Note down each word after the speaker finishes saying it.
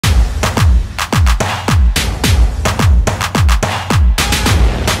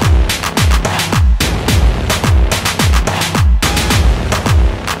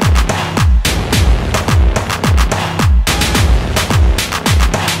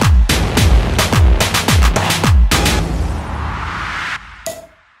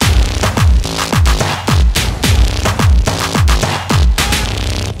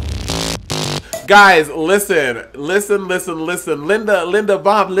Guys, listen. Linda,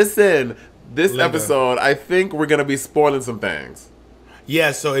 Bob, listen. This episode, I think we're going to be spoiling some things.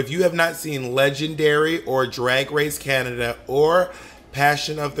 Yeah, so if you have not seen Legendary or Drag Race Canada or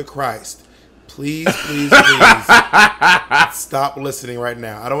Passion of the Christ, please stop listening right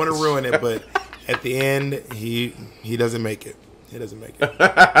now. I don't want to ruin it, but at the end, he doesn't make it. He doesn't make it.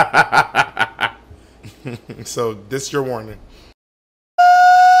 So this is your warning.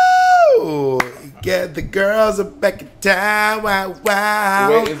 Ooh, get the girls are back in town. Wow.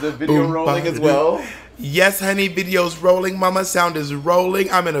 Wait, is the video rolling as well? Yes, honey, video's rolling. Mama, sound is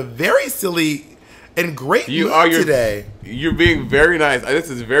rolling. I'm in a very silly and great mood today. You're being very nice. This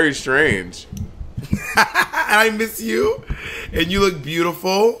is very strange. I miss you, and you look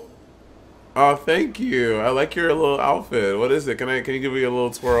beautiful. Oh, thank you. I like your little outfit. What is it? Can you give me a little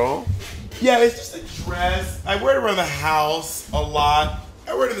twirl? Yeah, it's just a dress. I wear it around the house a lot.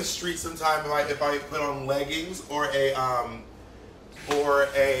 I wear it in the street sometimes if I put on leggings or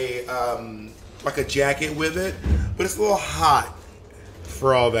like a jacket with it, but it's a little hot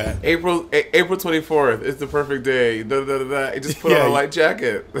for all that. April 24th is the perfect day. You just put on a light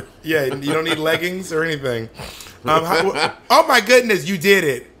jacket. Yeah, you don't need leggings or anything. Oh my goodness, you did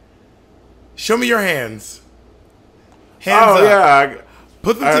it! Show me your hands. Hands up. Yeah,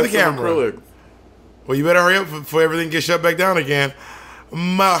 put them to the camera. Acrylic. Well, you better hurry up before everything gets shut back down again.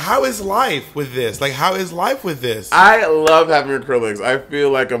 How is life with this? Like, how is life with this? I love having acrylics. I feel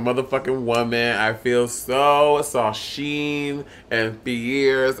like a motherfucking woman. I feel so sheen and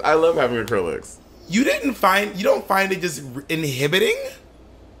fierce. I love having acrylics. You don't find it just inhibiting?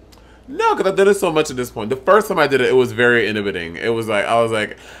 No, because I did it so much at this point. The first time I did it, it was very inhibiting. It was like, I was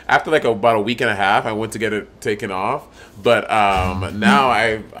like, after like about a week and a half, I went to get it taken off. But now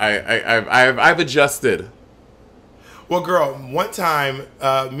I've adjusted. Well, girl, one time,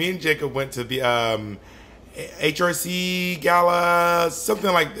 me and Jacob went to the HRC gala,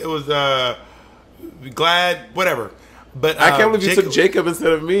 something like it was Glad, whatever. But I can't believe you took Jacob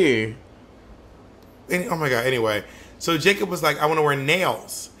instead of me. Oh my god! Anyway, so Jacob was like, "I want to wear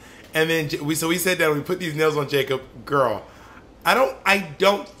nails," and then we sat down. We put these nails on Jacob. Girl, I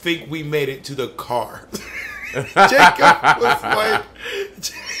don't think we made it to the car. Jacob was like.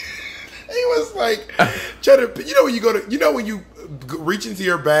 He was like, trying to, when you reach into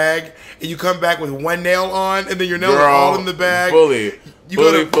your bag and you come back with one nail on and then your nails are all in the bag. You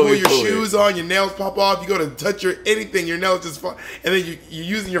go to pull your shoes on, your nails pop off. You go to touch anything, your nails just fall. And then you're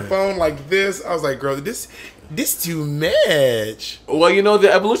using your phone like this. I was like, girl, this too much. Well,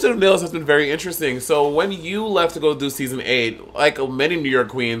 the evolution of nails has been very interesting. So when you left to go do season 8, like many New York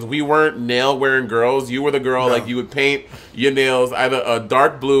queens, we weren't nail-wearing girls. You were the girl, like you would paint your nails either a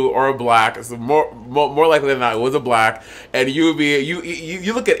dark blue or a black. So more likely than not, it was a black. And you would be,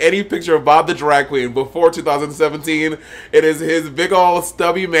 you look at any picture of Bob the Drag Queen before 2017, it is his big old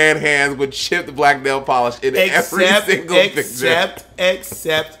stubby man hands with chipped black nail polish in every single picture.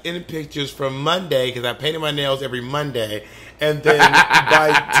 Except in pictures from Monday, because I painted my nails every Monday, and then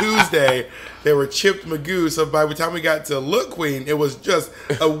by Tuesday they were chipped magoo. So by the time we got to Look Queen, it was just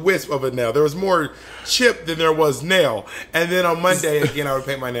a wisp of a nail. There was more chip than there was nail. And then on Monday again, I would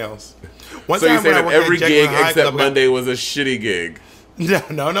paint my nails. So you say that every gig except Monday was a shitty gig? No.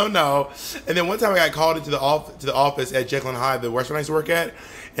 And then one time I got called into the office at Jekyll and Hyde, the restaurant I used to work at,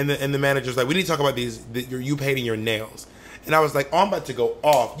 and the manager's like, "We need to talk about you painting your nails." And I was like, I'm about to go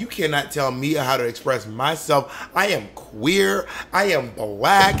off. You cannot tell me how to express myself. I am queer. I am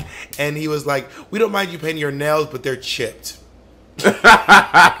black. And he was like, we don't mind you painting your nails, but they're chipped. He was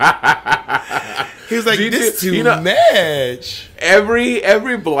like, this is too much.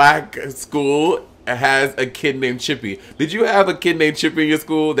 Every black school has a kid named Chippy. Did you have a kid named Chippy in your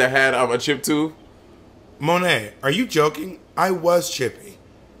school that had a chip tooth? Monét, are you joking? I was Chippy.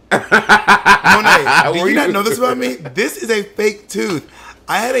 Monét, do you not know this about me? This is a fake tooth.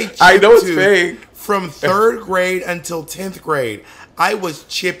 I had a chip it's tooth fake. From 3rd grade until 10th grade. I was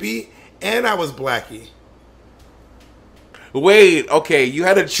Chippy and I was Blackie. Wait, okay, you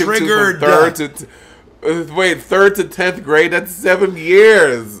had a chip tooth from 3rd to 10th grade. That's 7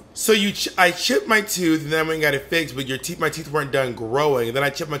 years. So I chipped my tooth and then I went and got it fixed, but my teeth weren't done growing. And then I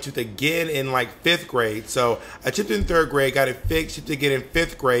chipped my tooth again in like 5th grade. So I chipped in 3rd grade, got it fixed, chipped again in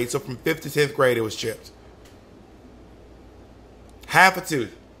 5th grade. So from 5th to 10th grade, it was chipped. Half a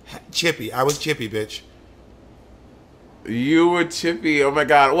tooth. Chippy. I was Chippy, bitch. You were Chippy. Oh my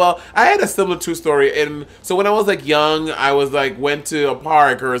god. Well, I had a similar true story. And so when I was like young, I was like went to a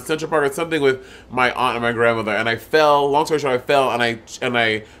park or a Central Park or something with my aunt and my grandmother, and I fell. Long story short, I fell and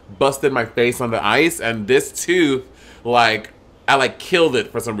I busted my face on the ice, and this tooth like I like killed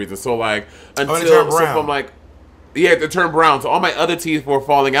it for some reason. So like until it turned brown. so I'm like. Yeah, it turned brown. So all my other teeth were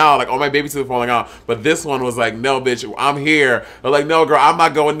falling out. Like all my baby teeth were falling out. But this one was like, no, bitch, I'm here. They're like, no, girl, I'm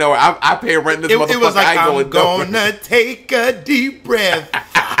not going nowhere. I pay rent in this motherfucker. It was like, I'm gonna nowhere. take a deep breath.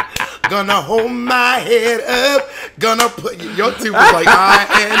 Gonna hold my head up. Gonna put your tooth was like,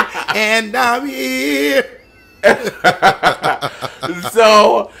 and I'm here.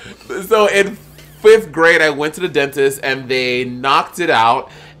 So in 5th grade, I went to the dentist and they knocked it out.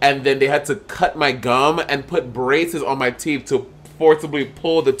 And then they had to cut my gum and put braces on my teeth to forcibly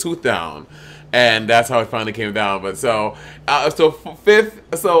pull the tooth down, and that's how it finally came down. But fifth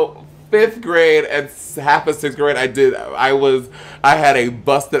grade and half of 6th grade, I had a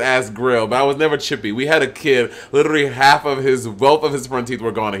busted ass grill, but I was never chippy. We had a kid, literally both of his front teeth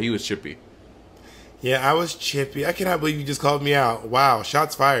were gone, and he was chippy. Yeah, I was chippy. I cannot believe you just called me out. Wow,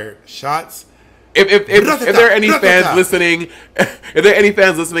 shots fired. Shots. If there are any fans listening,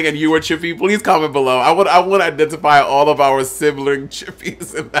 and you were chippy, please comment below. I want to identify all of our sibling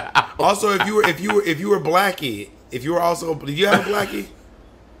chippies in the house. Also, if you were blackie, did you have a blackie?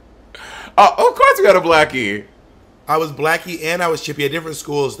 Of course we had a blackie. I was blackie and I was chippy at different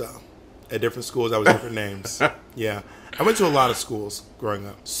schools though. At different schools, I was different names. Yeah, I went to a lot of schools growing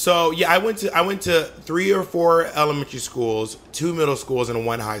up. So yeah, I went to 3 or 4 elementary schools, 2 middle schools, and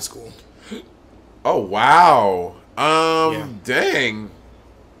 1 high school. Oh wow! Yeah. Dang.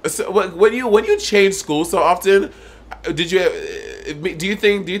 So when you change school so often, do you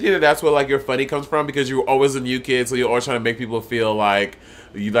think that that's where like your funny comes from? Because you were always a new kid, so you're always trying to make people feel like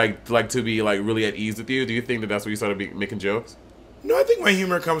you like to be like really at ease with you. Do you think that that's where you started making jokes? No, I think my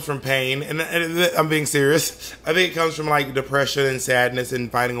humor comes from pain, and I'm being serious. I think it comes from like depression and sadness,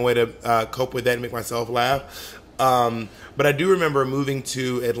 and finding a way to cope with that and make myself laugh. But I do remember moving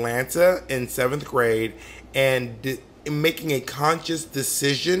to Atlanta in 7th grade and making a conscious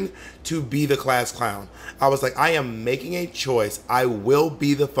decision to be the class clown. I was like, I am making a choice. I will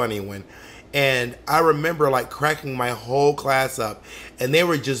be the funny one. And I remember like cracking my whole class up, and they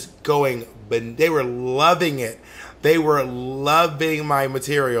were just going, but they were loving it. They were loving my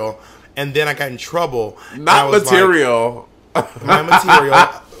material. And then I got in trouble. Not material. Like, my material,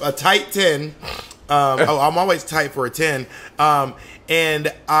 a tight 10. I'm always tight for a 10.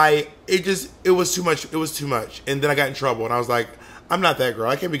 And it was too much. It was too much. And then I got in trouble, and I was like, I'm not that girl.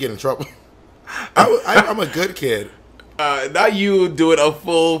 I can't be getting in trouble. I'm a good kid. Now you doing a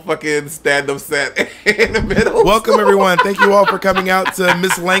full fucking stand-up set in the middle. Welcome, everyone. Thank you all for coming out to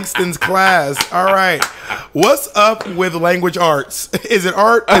Miss Langston's class. All right. What's up with language arts? Is it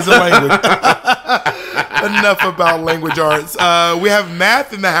art? Is it language? Enough about language arts. We have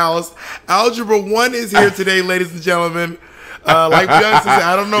math in the house. Algebra 1 is here today, ladies and gentlemen. Like Johnson said,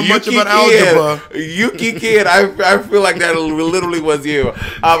 I don't know much about algebra. Yuki kid, I feel like that literally was you.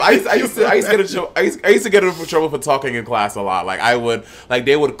 I used to get in trouble for talking in class a lot. Like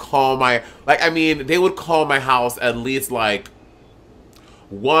they would call my house at least like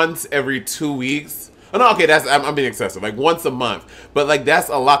once every 2 weeks. Oh, no, okay, I'm being excessive. Like once a month, but like that's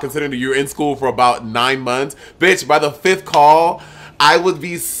a lot considering that you're in school for about 9 months. Bitch, by the 5th call, I would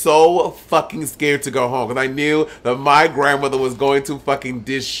be so fucking scared to go home because I knew that my grandmother was going to fucking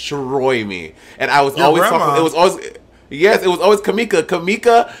destroy me, and I was always talking. It was always. Yes, it was always Kamika.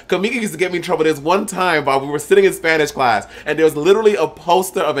 Kamika used to get me in trouble. There's one time while we were sitting in Spanish class, and there was literally a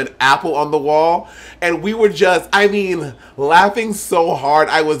poster of an apple on the wall, and we were just, laughing so hard.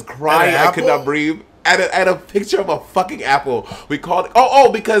 I was crying. I could not breathe. At a picture of a fucking apple. We called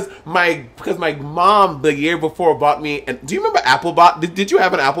it, because my mom the year before bought me. And do you remember Applebot? Did you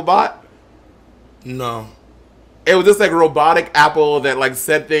have an Applebot? No. It was just like a robotic apple that like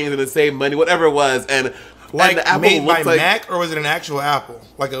said things and it saved money, whatever it was, and like the apple made by like, Mac, or was it an actual apple?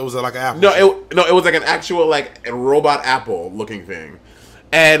 Like it was like an apple. No, it was like an actual like a robot apple looking thing.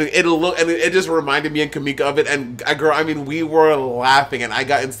 And it just reminded me and Kamika of it. And we were laughing, and I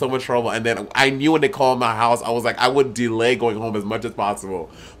got in so much trouble. And then I knew when they called my house, I was like, I would delay going home as much as possible.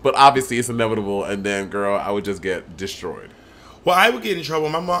 But obviously, it's inevitable. And then, girl, I would just get destroyed. Well, I would get in trouble.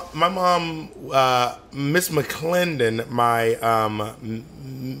 My mom, Miss McClendon, my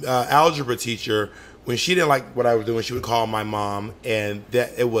algebra teacher, when she didn't like what I was doing, she would call my mom, and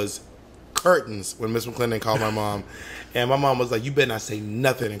that it was curtains when Miss McClendon called my mom. And my mom was like, you better not say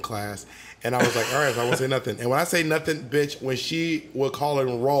nothing in class. And I was like, all right, so I won't say nothing. And when I say nothing, bitch, when she would call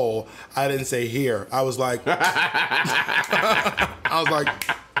and roll, I didn't say here. I was like,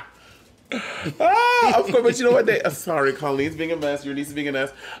 Of course, but you know what? Sorry, Colleen's being a mess. Your niece is being a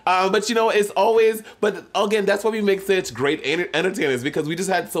mess. But you know, it's always. But again, that's why we make such great entertainers, because we just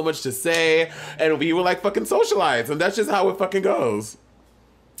had so much to say, and we were like fucking socialites, and that's just how it fucking goes.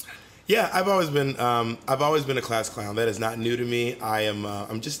 Yeah, I've always been a class clown. That is not new to me.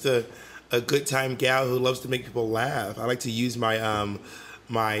 I'm just a good time gal who loves to make people laugh. I like to use my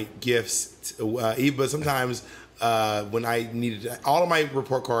my gifts, but sometimes when I needed all of my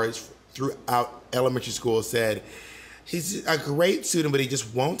report cards throughout elementary school said, he's a great student, but he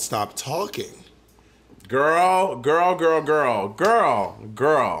just won't stop talking. Girl.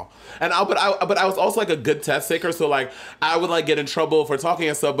 And but I was also like a good test taker, so like I would like get in trouble for talking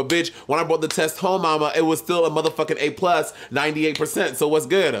and stuff. But bitch, when I brought the test home, mama, it was still a motherfucking A+, 98%. So what's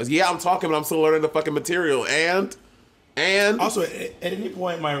good? Yeah, I'm talking, but I'm still learning the fucking material. And also, at any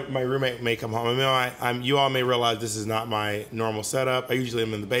point, my roommate may come home. I mean, you all may realize this is not my normal setup. I usually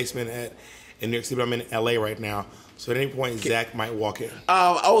am in the basement in New York City, but I'm in LA right now. So at any point, Zach might walk in.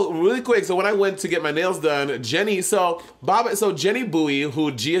 Oh, really quick. So when I went to get my nails done, Jenny Bowie,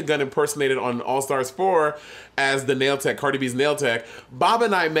 who Gia Gunn impersonated on All Stars 4 as the nail tech, Cardi B's nail tech. Bob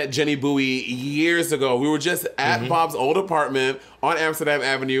and I met Jenny Bowie years ago. We were just at Bob's old apartment on Amsterdam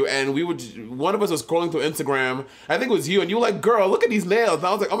Avenue, and one of us was scrolling through Instagram. I think it was you, and you were like, "Girl, look at these nails." And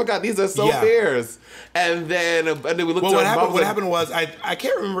I was like, "Oh my god, these are so fierce." And then we looked. Well, what happened was I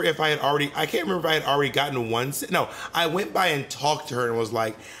can't remember if I had already gotten one. No, I went by and talked to her and was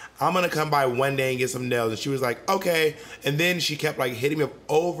like, I'm gonna come by one day and get some nails. And she was like, okay. And then she kept like hitting me up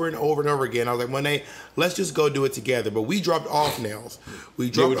over and over and over again. I was like, one day, let's just go do it together. But we dropped off nails. We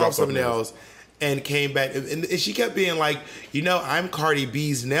dropped off some nails and came back. And she kept being like, you know, I'm Cardi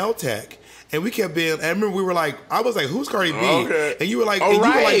B's nail tech. And we kept being, I remember we were like, I was like, who's Cardi B? Okay. And you were like,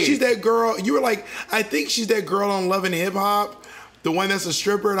 she's that girl. You were like, I think she's that girl on Love and Hip Hop. The one that's a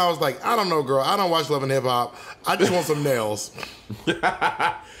stripper. And I was like, I don't know, girl. I don't watch Love and Hip Hop. I just want some nails.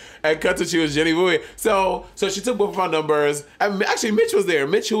 And cut to she was Jenny Bowie. So she took both of our numbers. And actually, Mitch was there.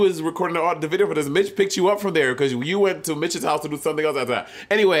 Mitch, who was recording the video for this, Mitch picked you up from there because you went to Mitch's house to do something else after that.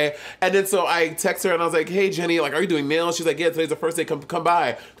 Anyway, and then so I text her and I was like, hey, Jenny, like, are you doing nails? She's like, yeah, today's the first day. Come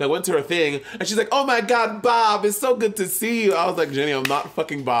by. So I went to her thing and she's like, oh my God, Bob, it's so good to see you. I was like, Jenny, I'm not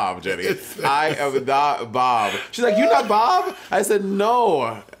fucking Bob, Jenny. I am not Bob. She's like, you're not Bob? I said,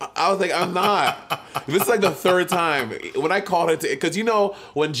 no. I was like, I'm not. This is like the third time. When I called her because you know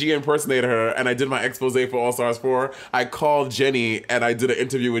when Gia impersonated her and I did my expose for All Stars 4, I called Jenny and I did an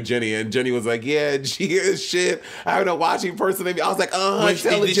interview with Jenny and Jenny was like, yeah, Gia is shit. I haven't watched you impersonate me. I was like,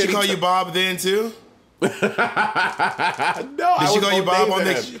 did she call you Bob then too? No, did she call you Bob on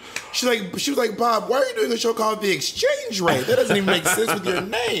the? She was like, Bob, why are you doing a show called The Exchange Rate? That doesn't even make sense with your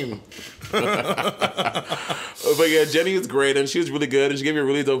name. But yeah, Jenny is great and she was really good and she gave me a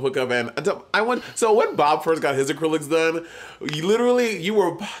really dope hookup. And so when Bob first got his acrylics done, you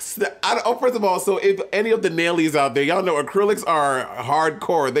were first of all, so if any of the nailies out there, y'all know acrylics are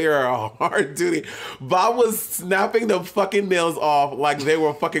hardcore. They are hard duty. Bob was snapping the fucking nails off like they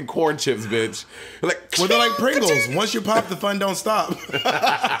were fucking corn chips, bitch. Like, well, they're like Pringles. Once you pop, the fun don't stop.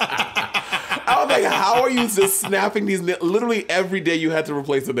 I was like, how are you just snapping these nails? Literally every day you had to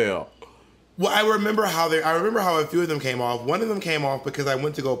replace a nail. Well, I remember how a few of them came off. One of them came off because I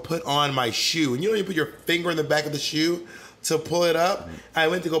went to go put on my shoe. And you know you put your finger in the back of the shoe to pull it up? I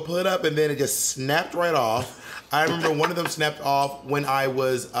went to go pull it up and then it just snapped right off. I remember one of them snapped off when I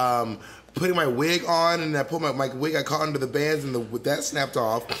was putting my wig on and I put my wig, I caught under the bands and that snapped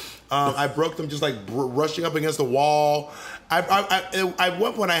off. I broke them just like rushing up against the wall. At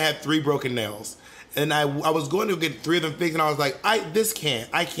one point I had 3 broken nails. And I was going to get 3 of them fixed and I was like, I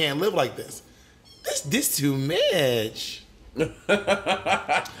can't live like this. This too much. So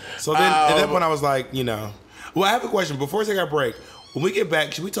then at that point I was like, you know. Well, I have a question. Before we take our break, when we get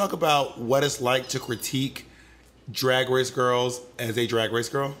back, should we talk about what it's like to critique Drag Race girls as a Drag Race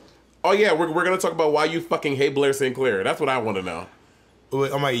girl? Oh yeah, we're going to talk about why you fucking hate Blair St Clair. That's what I want to know.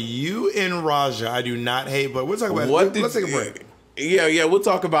 Wait, I'm like, you and Raja, I do not hate, but we'll talk about it. Let's take a break. Yeah, we'll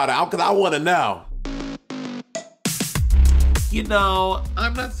talk about it because I want to know. You know,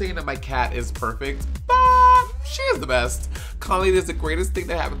 I'm not saying that my cat is perfect, but she is the best. Colleen is the greatest thing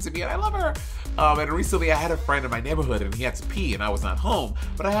that happened to me, and I love her. And recently I had a friend in my neighborhood, and he had to pee, and I was not home.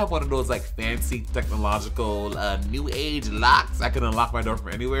 But I have one of those like fancy technological new age locks. I can unlock my door from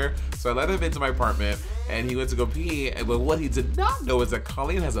anywhere. So I let him into my apartment, and he went to go pee. But what he did not know is that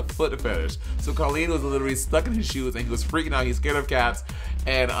Colleen has a foot fetish. So Colleen was literally stuck in his shoes, and he was freaking out. He's scared of cats.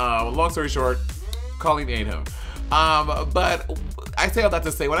 And long story short, Colleen ate him. But I say all that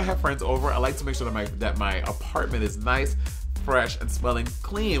to say, when I have friends over, I like to make sure that my apartment is nice, fresh, and smelling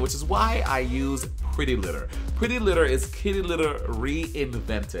clean, which is why I use Pretty Litter. Pretty Litter is kitty litter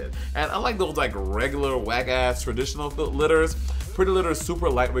reinvented. And unlike those like regular whack-ass traditional litters, Pretty Litter's super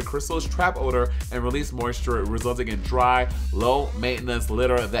lightweight crystals trap odor and release moisture, resulting in dry, low-maintenance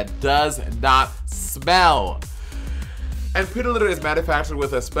litter that does not smell. And Pretty Litter is manufactured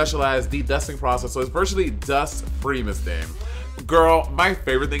with a specialized de-dusting process, so it's virtually dust-free, Miss Dame. Girl, my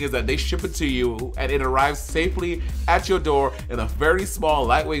favorite thing is that they ship it to you and it arrives safely at your door in a very small,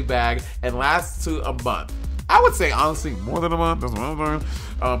 lightweight bag and lasts to a month. I would say, honestly, more than a month. That's what I'm doing.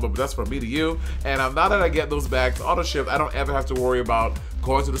 But that's from me to you. And now that I get those bags auto-shipped, I don't ever have to worry about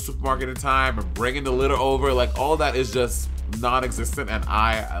going to the supermarket in time and bringing the litter over. Like, all that is just non-existent, and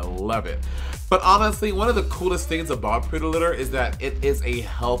I love it. But honestly, one of the coolest things about Pretty Litter is that it is a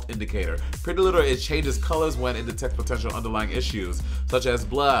health indicator. Pretty Litter, it changes colors when it detects potential underlying issues, such as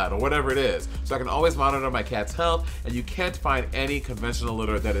blood or whatever it is. So I can always monitor my cat's health, and you can't find any conventional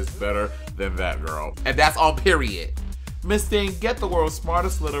litter that is better than that, girl. And that's on period. Miss Thing, get the world's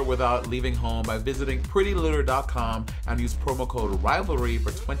smartest litter without leaving home by visiting prettylitter.com and use promo code RIVALRY for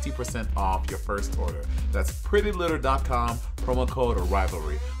 20% off your first order. That's prettylitter.com, promo code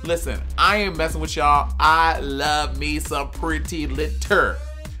RIVALRY. Listen, I ain't messing with y'all. I love me some Pretty Litter.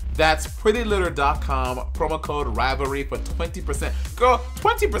 That's prettylitter.com, promo code RIVALRY for 20%. Girl,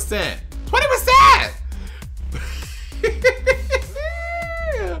 20%! 20%!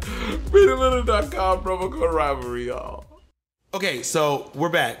 prettylitter.com, promo code RIVALRY, y'all. Okay, so we're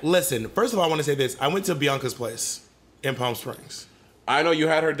back. Listen, first of all, I want to say this. I went to Bianca's place in Palm Springs. I know you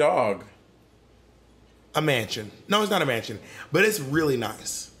had her dog. A mansion. No, it's not a mansion, but it's really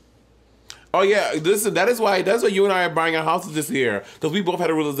nice. Oh yeah, listen, that's why you and I are buying our houses this year. Because we both had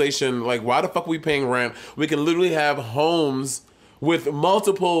a realization, like, why the fuck are we paying rent? We can literally have homes with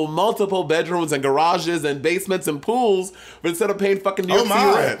multiple bedrooms and garages and basements and pools, but instead of paying fucking New York City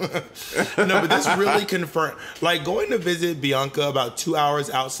rent. No, but this really confirmed, like going to visit Bianca about 2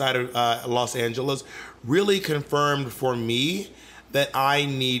 hours outside of Los Angeles really confirmed for me that I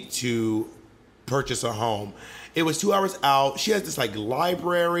need to purchase a home. It was 2 hours out. She has this like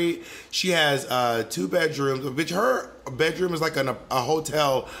library. She has 2 bedrooms, which her bedroom is like a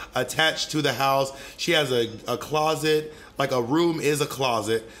hotel attached to the house. She has a closet, like a room is a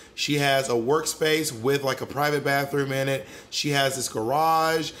closet. She has a workspace with like a private bathroom in it. She has this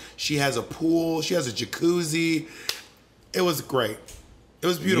garage. She has a pool. She has a jacuzzi. It was great. It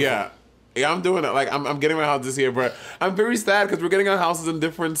was beautiful. Yeah, I'm doing it. Like, I'm getting my house this year, but I'm very sad because we're getting our houses in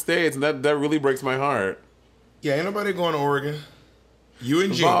different states, and that really breaks my heart. Yeah, ain't nobody going to Oregon. You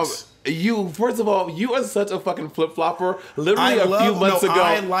and Jinx. Bob, first of all, you are such a fucking flip-flopper. Literally a few months ago.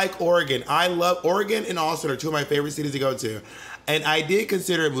 I like Oregon. I love Oregon and Austin are 2 of my favorite cities to go to. And I did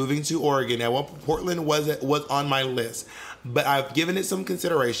consider moving to Oregon. At one point, Portland was on my list. But I've given it some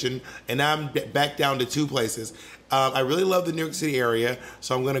consideration, and now I'm back down to 2 places. I really love the New York City area,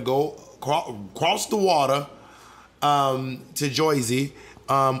 so I'm going to go cross the water to Jersey,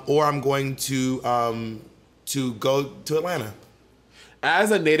 or I'm going to go to Atlanta.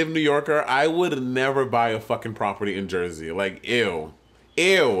 As a native New Yorker, I would never buy a fucking property in Jersey. Like, ew.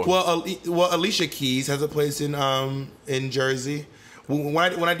 Well, Alicia Keys has a place in Jersey. When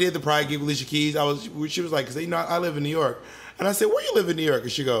I did the Pride gig with Alicia Keys, she was like, you know, I live in New York, and I said, where you live in New York?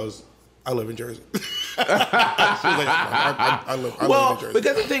 And she goes, I live in Jersey. She was like, I live in Jersey.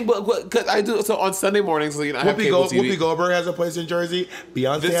 Because the thing, because I do, so on Sunday mornings, so, you know, I have cable TV. Whoopi Goldberg has a place in Jersey.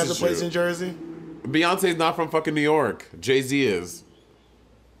 Beyonce has a place in Jersey. Beyonce's not from fucking New York. Jay-Z is.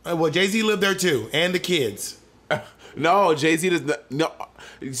 Well, Jay-Z lived there too, and the kids. No, Jay-Z does not. No,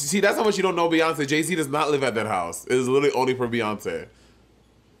 see, that's how much you don't know Beyonce. Jay-Z does not live at that house. It is literally only for Beyonce.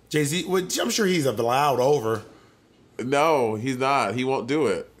 Jay-Z, well, I'm sure he's allowed over. No, he's not. He won't do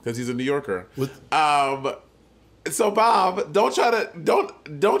it because he's a New Yorker. So Bob, don't try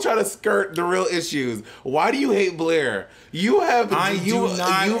to skirt the real issues. Why do you hate Blair? You've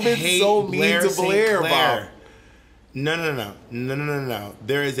been so mean to Blair, Bob. No.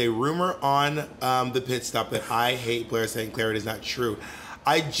 There is a rumor on the pit stop that I hate Blair St Clair. It is not true.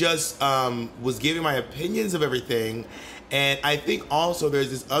 I just was giving my opinions of everything. And I think also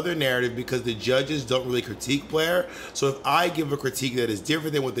there's this other narrative because the judges don't really critique Blair. So if I give a critique that is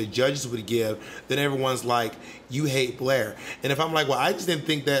different than what the judges would give, then everyone's like, you hate Blair. And if I'm like, well, I just didn't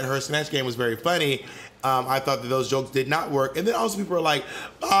think that her Snatch Game was very funny. I thought that those jokes did not work. And then also people are like,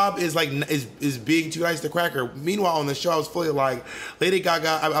 Bob is being too nice to Cracker. Meanwhile, on the show, I was fully like, Lady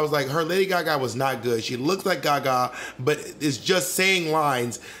Gaga, I was like, her Lady Gaga was not good. She looks like Gaga, but it's just saying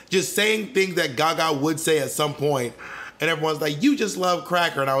lines, just saying things that Gaga would say at some point. and everyone's like, you just love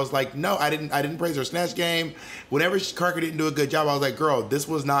Cracker. And I was like, no, I didn't praise her snatch game. Whenever Cracker didn't do a good job, I was like, girl, this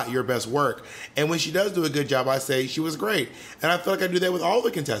was not your best work. And when she does do a good job, I say she was great. And I feel like I do that with all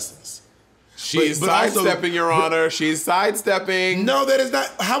the contestants. She's sidestepping, Your Honor. She's sidestepping. No, that is not.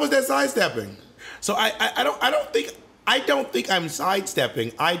 How is that sidestepping? So I don't think I'm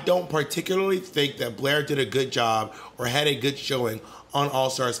sidestepping. I don't particularly think that Blair did a good job or had a good showing on All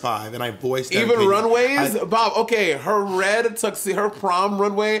Stars 5, and I voiced that even opinion. runways, Bob. Okay, her red tuxedo, her prom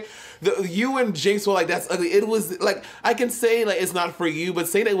runway. You and Jinx were like, that's ugly. It was like, I can say like it's not for you, but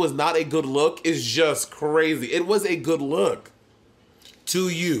saying it was not a good look is just crazy. It was a good look. To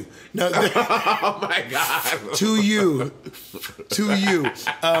you. No, oh my God. To you.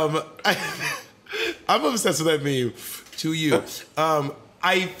 I'm obsessed with that meme. To you.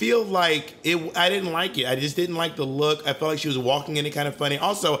 I feel like I didn't like it. I just didn't like the look. I felt like she was walking in it kind of funny.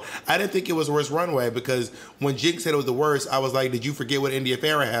 Also, I didn't think it was the worst runway because when Jinx said it was the worst, I was like, did you forget what India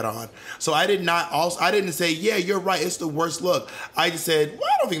Farah had on? So I didn't say, yeah, you're right, it's the worst look. I just said, well,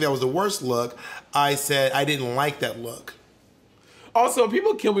 I don't think that was the worst look. I said I didn't like that look. Also,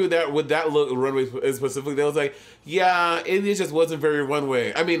 people kill me with that look runway specifically. They was like, yeah, India just wasn't very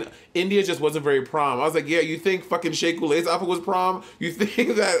runway. I mean, India just wasn't very prom. I was like, yeah, you think fucking Shea Coulee's outfit was prom? You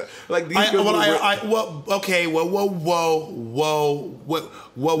think that like these girls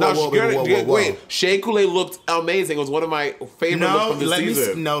wait, Shea Coulee looked amazing. It was one of my favorite looks from this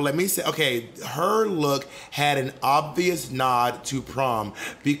season. Let me say, okay, her look had an obvious nod to prom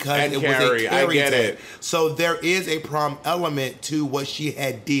because it was a Carrie tag. So there is a prom element to what she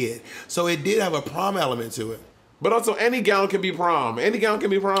had did. So it did have a prom element to it. But also, any gown can be prom. Any gown can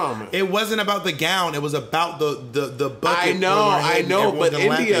be prom. It wasn't about the gown. It was about the bucket. I know. But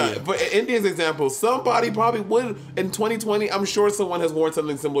India's example, somebody probably would in 2020. I'm sure someone has worn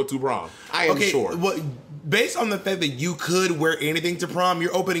something similar to prom. I am sure. Well, based on the fact that you could wear anything to prom,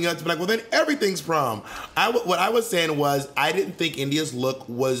 you're opening up to be like, well, then everything's prom. What I was saying was, I didn't think India's look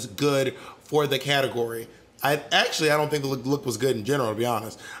was good for the category. I don't think the look was good in general, to be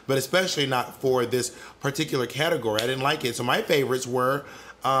honest, but especially not for this particular category. I didn't like it. So my favorites were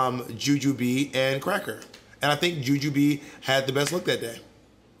Jujubee and Cracker, and I think Jujubee had the best look that day.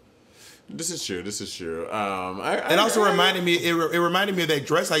 This is true. It also reminded me. It reminded me of that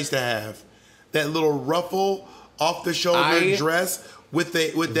dress I used to have, that little ruffle off the shoulder dress with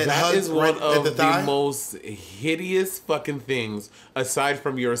that hug is one right of at the thigh. The most hideous fucking things, aside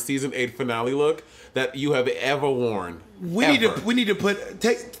from your season 8 finale look, that you have ever worn. We need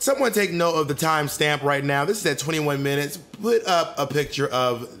to someone take note of the timestamp right now. This is at 21 minutes. Put up a picture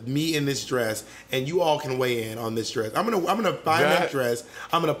of me in this dress, and you all can weigh in on this dress. I'm gonna find that dress.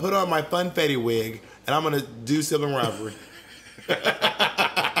 I'm gonna put on my funfetti wig, and I'm gonna do Sibling Rivalry.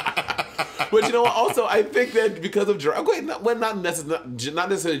 But you know what? Also, I think that because of not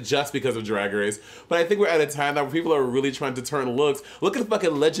necessarily just because of Drag Race, but I think we're at a time that where people are really trying to turn looks. Look at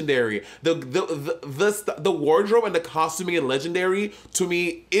fucking Legendary. The wardrobe and the costuming in Legendary to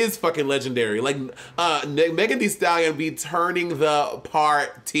me is fucking legendary. Like Megan Thee Stallion be turning the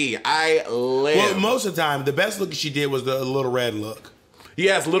party. I live. Well, most of the time, the best look she did was the Little Red look.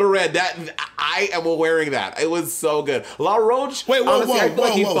 Yes, Little Red. That I am wearing that. It was so good. La Roach. Wait, whoa,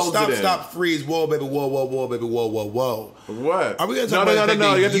 stop, freeze, whoa, baby, whoa, baby, whoa. What? Are we gonna talk about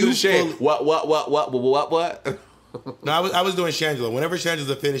No? You have to do the shade. What? No, I was doing Shangela. Whenever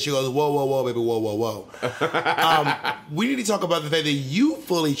Shangela finished, she goes, whoa, baby, whoa. We need to talk about the fact that you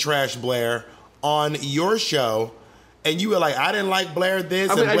fully trashed Blair on your show. And you were like, I didn't like Blair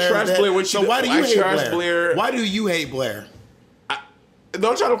this and Blair that. Blair so why do you hate Blair? Why do you hate Blair?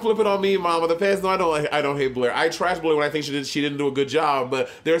 Don't try to flip it on me, Mama. The fans know I don't hate Blair. I trash Blair when I think she didn't do a good job. But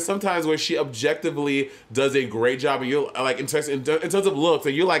there are some times where she objectively does a great job, and you're like in terms of looks,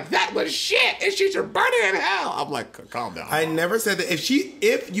 and you're like, that was shit, and she should burn it in hell. I'm like, calm down. I never said that. If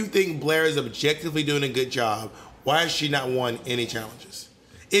you think Blair is objectively doing a good job, why has she not won any challenges?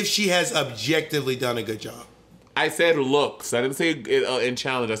 If she has objectively done a good job, I said looks. I didn't say in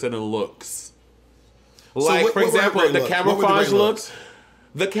challenge. I said in looks. Like for example, the camouflage looks.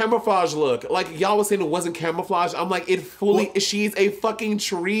 The camouflage look, like y'all was saying it wasn't camouflage. I'm like, she's a fucking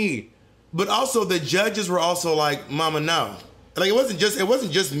tree. But also the judges were also like, Mama, no. Like it wasn't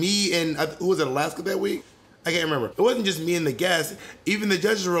just me and who was it, Alaska that week? I can't remember. It wasn't just me and the guests. Even the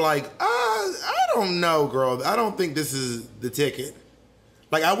judges were like, I don't know, girl. I don't think this is the ticket.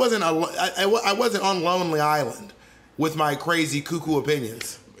 Like I wasn't on Lonely Island with my crazy cuckoo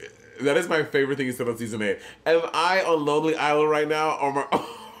opinions. That is my favorite thing you said on season 8. Am I on Lonely Island right now, or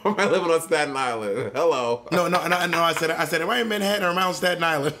am I living on Staten Island? Hello. No. I said, am I in Manhattan or am I on Staten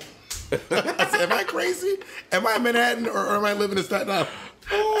Island? I said, am I crazy? Am I in Manhattan or am I living in Staten Island?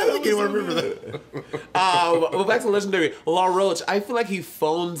 I don't think anyone remember that. But back to Legendary. La Roche, I feel like he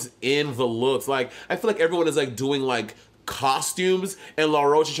phones in the looks. Like, I feel like everyone is like doing like costumes, and La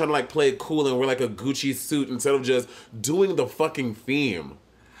Roche is trying to like play it cool and wear like a Gucci suit instead of just doing the fucking theme.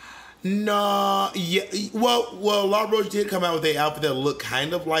 No, yeah. Well, La Roche did come out with an outfit that looked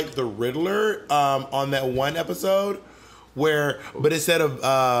kind of like the Riddler on that one episode, but instead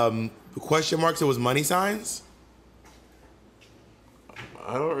of question marks, it was money signs.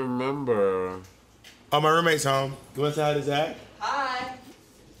 I don't remember. Oh, my roommate's home. You want to say hi to Zach? Hi.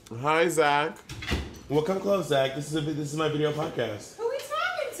 Hi, Zach. Well, come close, Zach. This is my video podcast. Who are we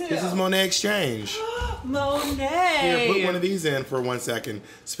talking to? This is Monét Exchange. Monét. Here, put one of these in for 1 second.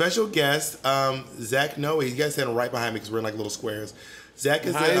 Special guest, Zach Noe. You guys stand right behind me because we're in like little squares. Zach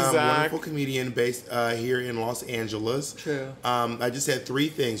is a wonderful comedian based here in Los Angeles. True. I just said 3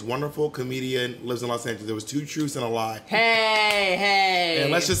 things. Wonderful comedian, lives in Los Angeles. There was 2 truths and a lie. Hey.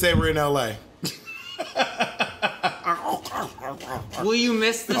 And let's just say we're in LA. Will you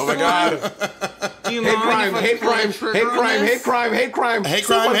miss this? Oh my God. Do you Hate crime, hate crime, hate crime, hate crime, hate crime. Hate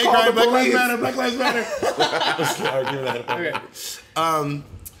crime, hate crime, Black Lives police. Matter, Black Lives Matter. Okay.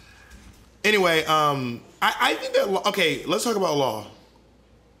 Anyway, I think that, okay, let's talk about Law.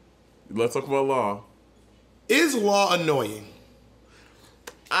 Let's talk about Law. Is Law annoying?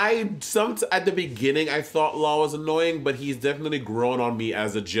 At the beginning, I thought Law was annoying, but he's definitely grown on me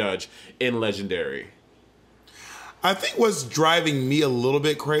as a judge in Legendary. I think what's driving me a little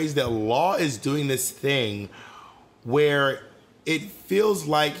bit crazy that Law is doing this thing where it feels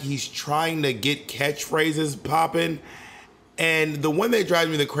like he's trying to get catchphrases popping. And the one that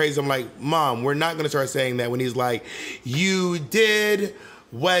drives me the crazy, I'm like, Mom, we're not going to start saying that when he's like, you did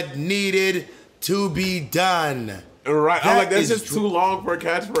what needed to be done. Right. I'm like, that's just too long for a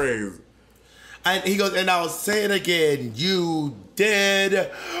catchphrase. And he goes, and I'll say it again. You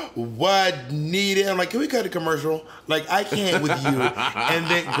did what needed. I'm like, can we cut a commercial? Like, I can't with you. And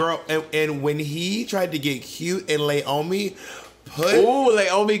then, girl, and when he tried to get cute and Laomi put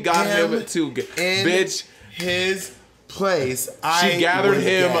Laomi got him too. In Bitch. his place. She gathered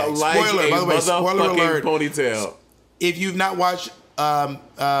him like spoiler, by the way, spoiler motherfucking alert. ponytail. If you've not watched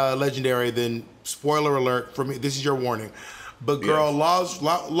Legendary, then spoiler alert for me. This is your warning. But girl, yes.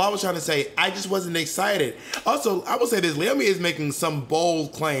 Law was trying to say, I just wasn't excited. Also, I will say this, Laomi is making some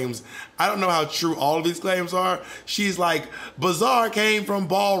bold claims. I don't know how true all of these claims are. She's like, Bazaar came from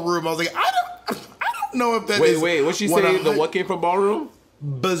Ballroom. I was like, I don't know if that is. Wait, what'd she say? The what came from Ballroom?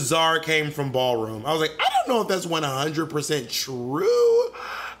 Bazaar came from Ballroom. I was like, I don't know if that's 100% true.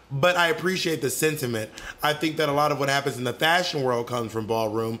 But I appreciate the sentiment. I think that a lot of what happens in the fashion world comes from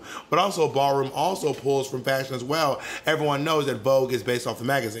Ballroom, but also Ballroom also pulls from fashion as well. Everyone knows that Vogue is based off the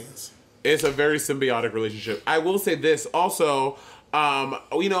magazines. It's a very symbiotic relationship. I will say this also. I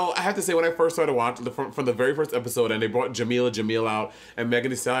have to say, when I first started watching from the very first episode, and they brought Jamil out and Megan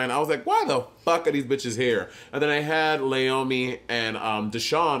Thee Stallion, I was like, why the fuck are these bitches here? And then I had Laomi and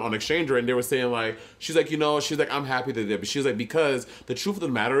Deshawn on Exchanger, and they were saying like, she's like, I'm happy that they did, but she was like, because the truth of the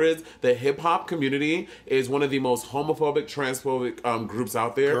matter is the hip hop community is one of the most homophobic, transphobic groups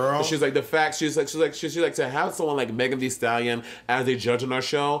out there. Girl. She's like, the fact she's like to have someone like Megan Thee Stallion as a judge on our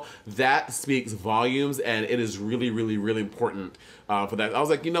show, that speaks volumes, and it is really, really, really important. For that, I was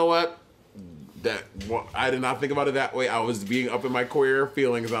like, you know what? I did not think about it that way. I was being up in my queer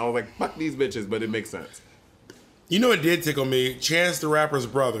feelings, and I was like, fuck these bitches, but it makes sense. You know what did tickle me? Chance the Rapper's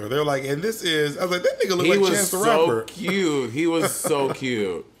brother. They're like, and this is, I was like, that nigga look like Chance the Rapper. He was so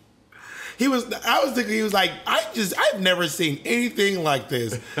cute. I was thinking, he was like, I've never seen anything like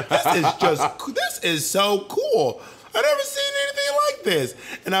this. This is so cool. I've never seen anything like this.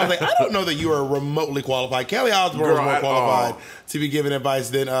 And I was like, I don't know that you are remotely qualified. Kelly Osbourne was more qualified to be giving advice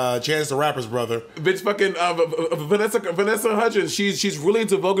than Chance the Rapper's brother. Bitch, fucking Vanessa Hudgens, she's really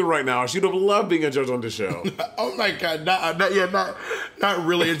into voguing right now. She'd have loved being a judge on the show. Oh my God, not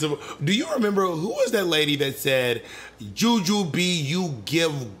really into. Do you remember who was that lady that said, Juju B, you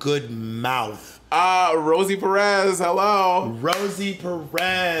give good mouth? Rosie Perez, hello. Rosie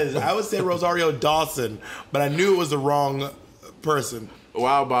Perez. I would say Rosario Dawson, but I knew it was the wrong person.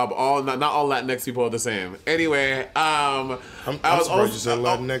 Wow, Bob. Not all Latinx people are the same. Anyway, I'm surprised you said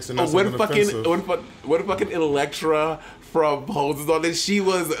Latinx and not something offensive. When fucking Electra from Poses on this, she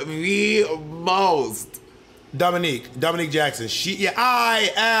was the most. Dominique Jackson.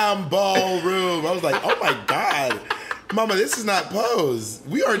 I am Ballroom. I was like, oh my God. Mama, this is not Pose.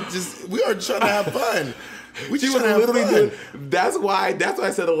 We are trying to have fun. She was literally doing. That's why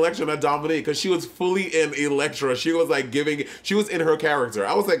I said Electra, not Dominique, because she was fully in Electra. She was like giving. She was in her character.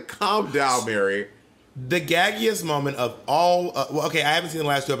 I was like, calm down, Mary. The gaggiest moment of all. Well, okay, I haven't seen the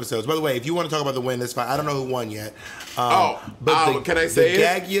last 2 episodes. By the way, if you want to talk about the win, that's fine. I don't know who won yet. Can I say the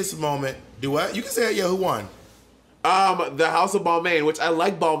it? gaggiest moment? Do what? You can say it. Yeah, who won? The House of Balmain, which I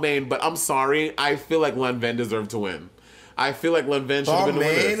like Balmain, but I'm sorry, I feel like Len Ven deserved to win. I feel like Len Ven should have been the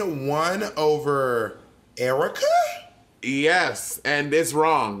winner. Balmain won over Erica? Yes, and it's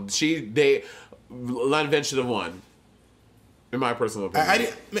wrong. Len Ven should have won. In my personal opinion.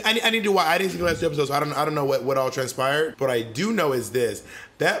 I need to watch. I didn't see the last 2 episodes, so I don't know what all transpired. What I do know is this: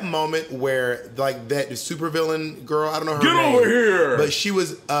 that moment where like that supervillain girl, I don't know her name. Get over here! But she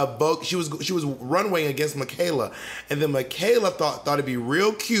was she was runwaying against Michaela, and then Michaela thought it'd be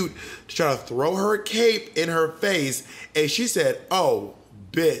real cute to try to throw her cape in her face, and she said, "Oh."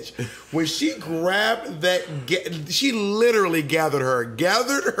 Bitch, when she grabbed that, she literally gathered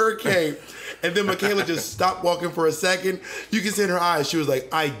her cape, and then Michaela just stopped walking for a second. You can see in her eyes, she was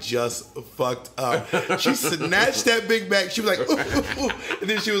like, I just fucked up. She snatched that big bag. She was like, ooh, ooh, ooh. And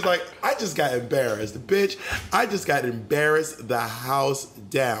then she was like, I just got embarrassed. Bitch, I just got embarrassed the house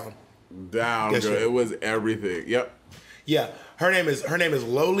down. Down, girl. It was everything. Yep. Yeah, her name is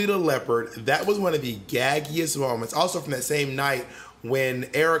Lolita Leopard. That was one of the gaggiest moments. Also from that same night, when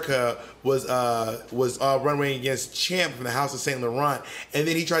Erica was runwaying against Champ from the House of Saint Laurent, and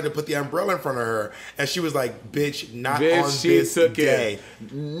then he tried to put the umbrella in front of her, and she was like, "Bitch, not on this day,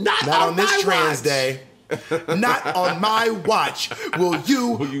 not on this trans day, not on my watch. Will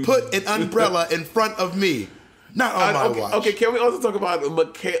you put an umbrella in front of me?" Not on my watch. Okay, can we also talk about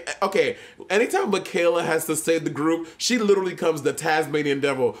Michaela? Okay, anytime Michaela has to save the group, she literally comes the Tasmanian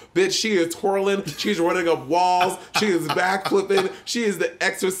devil. Bitch, she is twirling. She's running up walls. She is backflipping. She is the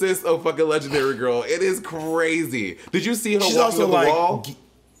exorcist of fucking Legendary Girl. It is crazy. Did you see her walking up the wall?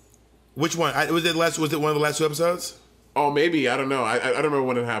 Which one? Was it one of the last 2 episodes? Oh, maybe. I don't know. I don't remember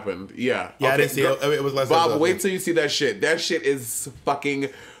when it happened. Yeah. Yeah, okay, I didn't see it. It was last Bob, episode. wait till you see that shit. That shit is fucking...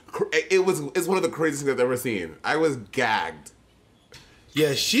 It's one of the craziest things I've ever seen. I was gagged.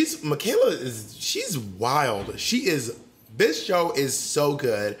 Yeah, she's wild. This show is so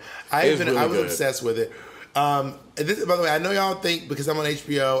good. I was obsessed with it. This, by the way, I know y'all think because I'm on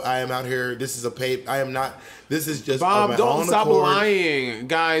HBO, I am out here. This is a paid. I am not. This is just Bob. Don't stop lying,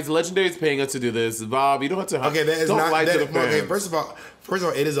 guys. Legendary is paying us to do this. Bob, you don't have to. Okay, that is don't not. lie That, to the fans. okay, first of all,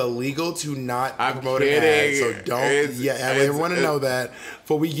 it is illegal to not I'm promote kidding. an ad. So don't. I everyone to know that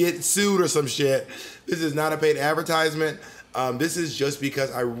before we get sued or some shit. This is not a paid advertisement. This is just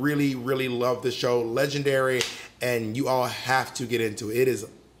because I really, really love the show Legendary, and you all have to get into it. It is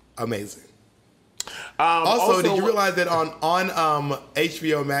amazing. Also, did you realize that on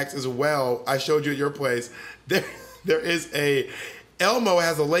HBO Max as well? I showed you at your place. There is Elmo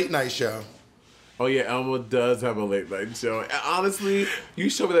has a late night show. Oh yeah, Elmo does have a late night show. And honestly, you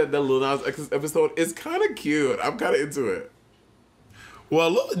showed me that Lil Nas X episode. It's kind of cute. I'm kind of into it.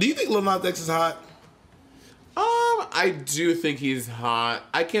 Well, do you think Lil Nas X is hot? I do think he's hot.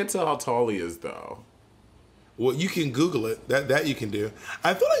 I can't tell how tall he is though. Well, you can Google it. That you can do.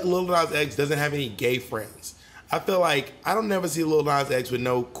 I feel like Lil Nas X doesn't have any gay friends. I feel like I don't never see Lil Nas X with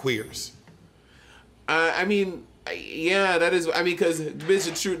no queers. I mean, yeah, that is. I mean, because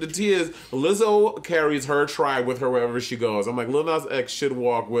bitch, the tea is Lizzo carries her tribe with her wherever she goes. I'm like, Lil Nas X should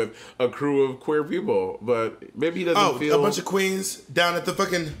walk with a crew of queer people, but maybe he doesn't feel. A bunch of queens down at the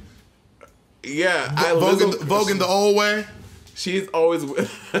fucking. Yeah, voguing the old way. She's always.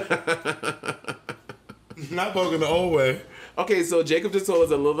 Not voguing the old way. Okay, so Jacob just told us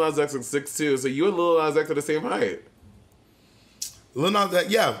that Lil Nas X is 6'2", so you and Lil Nas X are the same height. Lil Nas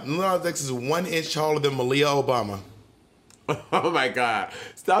X is 1 inch taller than Malia Obama. Oh my God!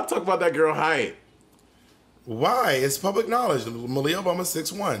 Stop talking about that girl height. Why? It's public knowledge. Malia Obama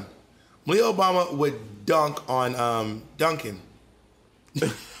 6'1". Malia Obama would dunk on Duncan.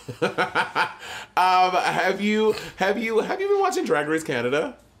 Have you been watching Drag Race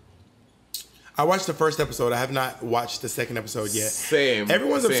Canada? I watched the first episode. I have not watched the second episode yet. Same.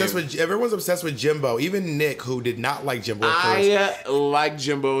 Everyone's obsessed with Jimbo. Even Nick, who did not like Jimbo at first. I like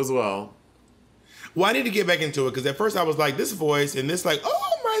Jimbo as well. Well, I need to get back into it because at first I was like, this voice and this like,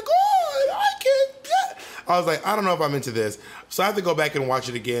 oh my God, I can't get. I was like, I don't know if I'm into this. So I have to go back and watch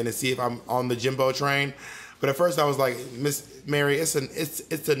it again and see if I'm on the Jimbo train. But at first I was like, Miss Mary, it's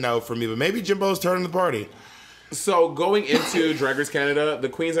a no for me. But maybe Jimbo's turning the party. So going into Drag Race Canada, the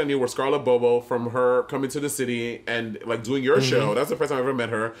queens I knew were Scarlett Bobo from her coming to the city and like doing your show. That's the first time I ever met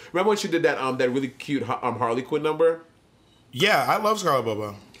her. Remember when she did that really cute Harley Quinn number? Yeah, I love Scarlett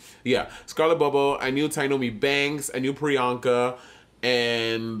Bobo. Yeah, Scarlett Bobo. I knew Tainomi Banks. I knew Priyanka.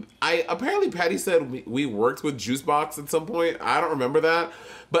 And apparently Patty said we worked with Juicebox at some point. I don't remember that.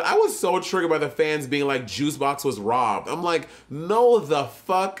 But I was so triggered by the fans being like Juicebox was robbed. I'm like, no the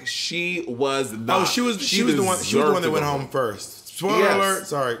fuck she was not. Oh, she was the one that went home first. Spoiler alert,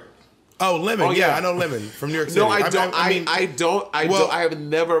 sorry. Oh, Lemon. Oh, yeah, I know Lemon from New York City. No, I don't. I have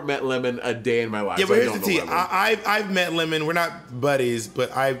never met Lemon a day in my life. Yeah, but here's the tea. I've met Lemon. We're not buddies,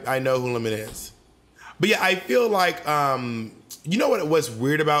 but I know who Lemon is. But yeah, I feel like you know what's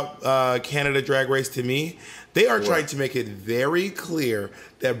weird about Canada Drag Race to me? They are trying to make it very clear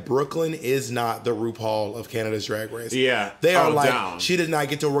that Brooklyn is not the RuPaul of Canada's Drag Race. Yeah. They are she does not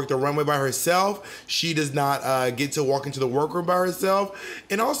get to work the runway by herself. She does not get to walk into the workroom by herself.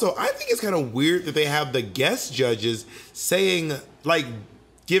 And also, I think it's kind of weird that they have the guest judges saying, like,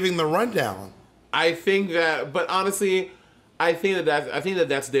 giving the rundown. I think that, but honestly, I think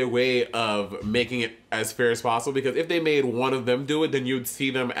that's their way of making it as fair as possible. Because if they made one of them do it, then you'd see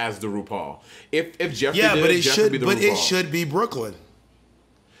them as the RuPaul. If Jeffrey did it, Jeffrey would be the RuPaul. It should be Brooklyn.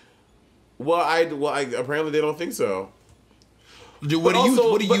 Well, apparently they don't think so. What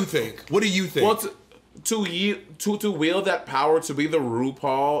do you think? What do you think? Well, to wield that power to be the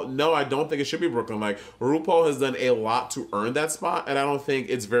RuPaul, no, I don't think it should be Brooklyn. Like, RuPaul has done a lot to earn that spot, and I don't think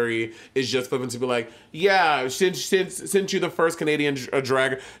it's just for them to be like, yeah, since you're the first Canadian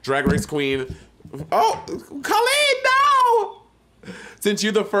drag race queen. Oh, Colleen, no! Since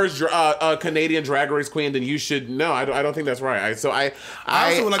you're the first Canadian drag race queen, then you should know. I don't think that's right. I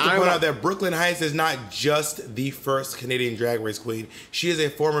also would like to point out that Brooklyn Heights is not just the first Canadian drag race queen. She is a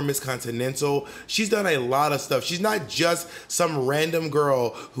former Miss Continental. She's done a lot of stuff. She's not just some random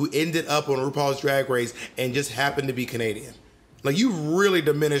girl who ended up on RuPaul's Drag Race and just happened to be Canadian. Like, you really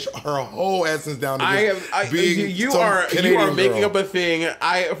diminish her whole essence down to being you are making up a thing.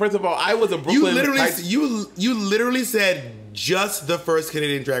 First of all, I was a Brooklyn. You literally said just the first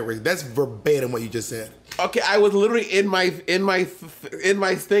Canadian Drag Race. That's verbatim what you just said. Okay, I was literally in my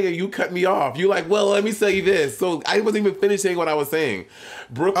thing, and you cut me off. You like, well, let me say this. So I wasn't even finished saying what I was saying.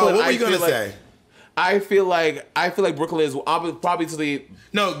 Brooklyn. Oh, what were you gonna say? I feel like Brooklyn is obviously.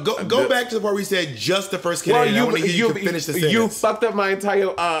 No, go back to the part where we said just the first Canadian. I want to you to finish the sentence. You fucked up my entire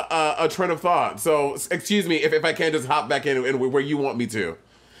train of thought. So excuse me if I can't just hop back in where you want me to.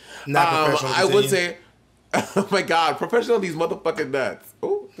 Not professional. I would say, oh my God, professional these motherfucking nuts.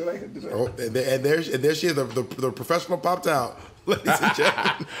 Oh, did I? Oh, and there she is. The professional popped out. Ladies and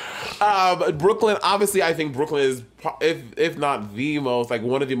gentlemen. Brooklyn, obviously, I think Brooklyn is, if not the most, like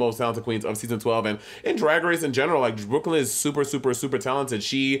one of the most talented queens of season 12, and in Drag Race in general. Like, Brooklyn is super, super, super talented.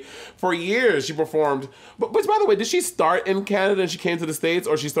 For years, she performed. But by the way, did she start in Canada and she came to the States,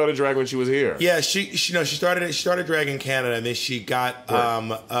 or she started drag when she was here? Yeah, she started drag in Canada, and then she got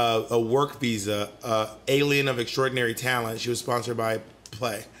a work visa, Alien of Extraordinary Talent. She was sponsored by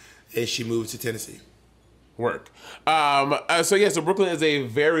Play, and she moved to Tennessee. Work. So Brooklyn is a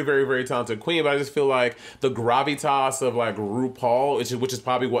very, very, very talented queen, but I just feel like the gravitas of like RuPaul, which is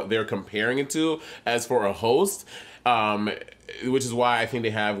probably what they're comparing it to as for a host, which is why I think they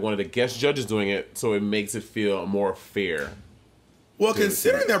have one of the guest judges doing it, so it makes it feel more fair. Well,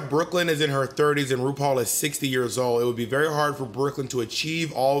 considering that Brooklyn is in her 30s and RuPaul is 60 years old, it would be very hard for Brooklyn to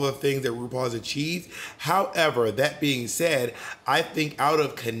achieve all the things that RuPaul has achieved. However, that being said, I think out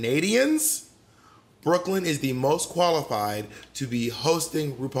of Canadians, Brooklyn is the most qualified to be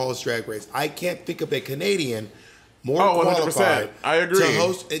hosting RuPaul's Drag Race. I can't think of a Canadian more qualified I agree.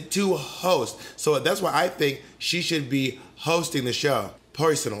 to host. So that's why I think she should be hosting the show,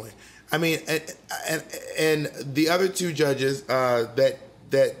 personally. I mean, and the other two judges, that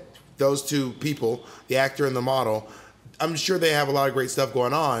those two people, the actor and the model, I'm sure they have a lot of great stuff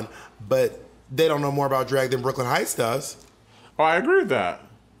going on, but they don't know more about drag than Brooklyn Heights does. Oh, I agree with that.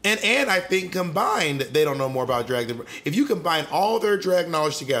 And I think combined, they don't know more about drag than... If you combine all their drag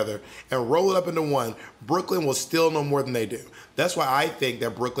knowledge together and roll it up into one, Brooklyn will still know more than they do. That's why I think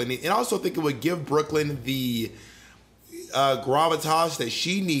that Brooklyn... And I also think it would give Brooklyn the gravitas that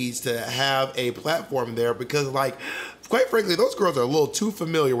she needs to have a platform there, because, like, quite frankly, those girls are a little too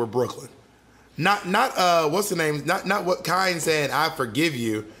familiar with Brooklyn. Not what's the name? Not what Kind saying, I forgive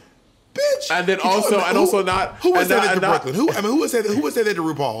you. Bitch. And then who would say that to Brooklyn? Who would say that to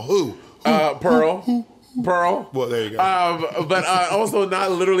RuPaul? Who? Pearl. Pearl. Well, there you go. But also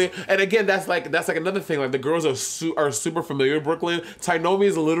not literally. And again, that's like another thing. Like the girls are super familiar with Brooklyn. Tynomi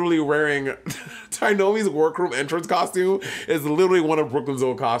is literally wearing Tynomi's workroom entrance costume is literally one of Brooklyn's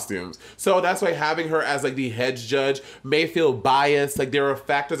old costumes. So that's why having her as like the head judge may feel biased. Like there are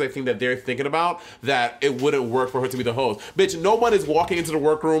factors I think that they're thinking about that it wouldn't work for her to be the host. Bitch, no one is walking into the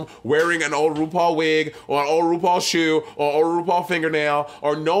workroom wearing an old RuPaul wig or an old RuPaul shoe or an old RuPaul fingernail,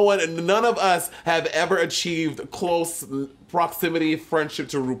 or none of us have ever achieved close proximity friendship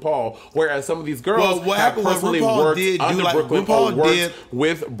to RuPaul, whereas some of these girls have personally worked under Brooklyn or worked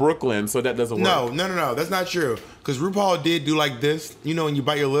with Brooklyn, so that doesn't work. No, that's not true. Because RuPaul did do like this, you know, when you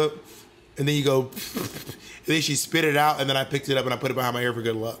bite your lip, and then you go, and then she spit it out, and then I picked it up and I put it behind my ear for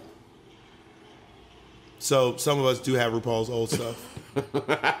good luck. So some of us do have RuPaul's old stuff.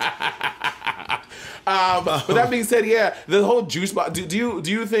 But that being said, yeah, the whole juice box. Do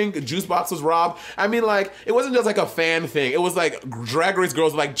you think Juice Box was robbed? I mean, like, it wasn't just like a fan thing. It was like Drag Race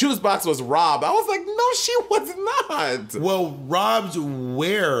girls were like, Juice Box was robbed. I was like, no, she was not. Well, robbed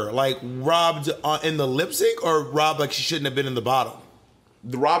where? Like robbed in the lip sync, or robbed like she shouldn't have been in the bottom?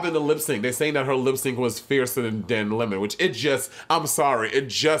 Robbed in the lip sync. They're saying that her lip sync was fiercer than Lemon, which it just. I'm sorry, it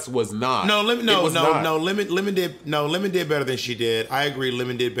just was not. Lemon did better than she did. I agree,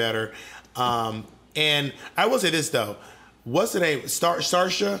 Lemon did better. And I will say this though, what's the name?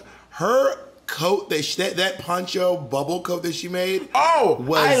 Starsha, her coat that poncho bubble coat that she made. Oh,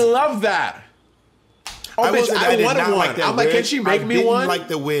 I love that. Oh, I wanted one. I'm like, can she make me one? I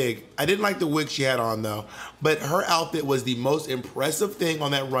didn't like the wig she had on though, but her outfit was the most impressive thing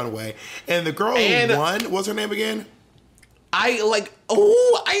on that runway. And the girl who won, what's her name again? I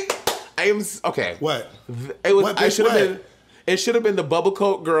am okay. What? It should have been the bubble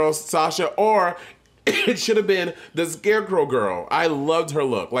coat girl, Sasha, or it should have been the Scarecrow girl. I loved her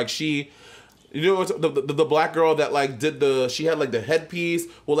look. Like she, you know, the black girl that like she had like the headpiece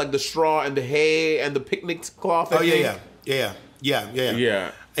with like the straw and the hay and the picnic cloth. Oh yeah. That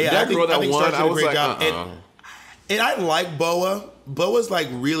girl that won, I was like, and I like Boa. Boa's like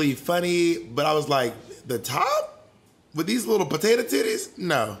really funny, but I was like, the top with these little potato titties,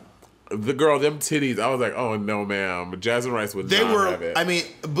 no. The girl, them titties, I was like, oh no, ma'am. Jasmine Rice would not have it. I mean,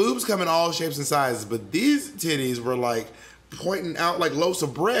 boobs come in all shapes and sizes, but these titties were like pointing out like loaves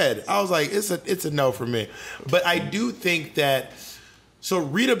of bread. I was like, it's a no for me. But I do think that. So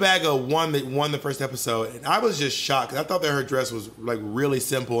Rita Baga won the first episode, and I was just shocked. I thought that her dress was like really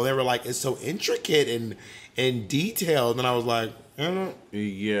simple, and they were like, it's so intricate and detailed, and I was like,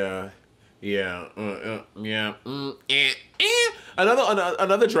 yeah.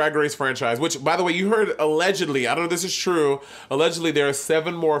 Another Drag Race franchise, which, by the way, you heard allegedly, I don't know if this is true, allegedly there are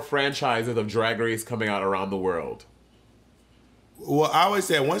 7 more franchises of Drag Race coming out around the world. Well, I always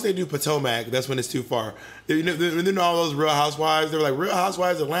say once they do Potomac, that's when it's too far. You know all those Real Housewives? They were like, Real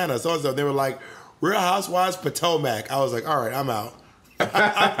Housewives Atlanta, so they were like, Real Housewives Potomac. I was like, all right, I'm out. All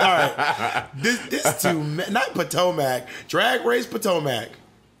right. This too, not Potomac, Drag Race Potomac.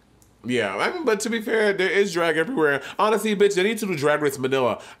 Yeah, I mean, but to be fair, there is drag everywhere. Honestly, bitch, they need to do Drag Race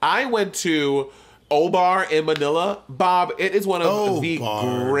Manila. I went to O-Bar in Manila. Bob, it is one of the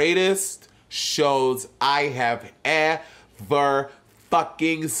greatest shows I have ever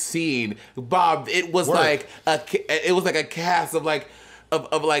fucking seen. Bob, it was like a cast of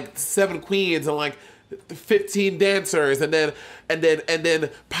like 7 queens and like 15 dancers and then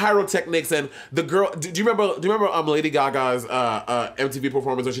pyrotechnics and the girl. Do you remember Lady Gaga's MTV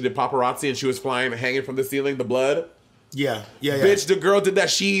performance when she did Paparazzi and she was hanging from the ceiling, the blood? Yeah. Bitch, the girl did that.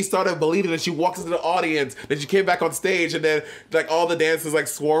 She started bleeding and she walks into the audience. Then she came back on stage and then like all the dancers like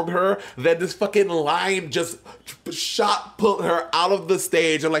swarmed her. Then this fucking line just pulled her out of the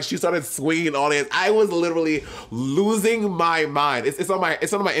stage and like she started swinging the audience. I was literally losing my mind. It's on my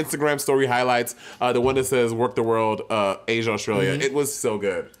Instagram story highlights. The one that says "Work the World, Asia, Australia." Mm-hmm. It was so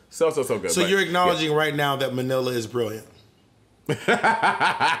good, so good. So you're acknowledging right now that Manila is brilliant.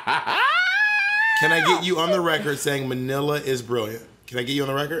 Can I get you on the record saying Manila is brilliant? Can I get you on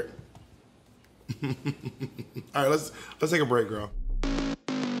the record? All right, let's take a break, girl.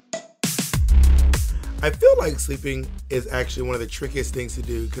 I feel like sleeping is actually one of the trickiest things to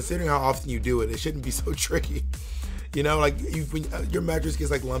do. Considering how often you do it, it shouldn't be so tricky. You know, like when your mattress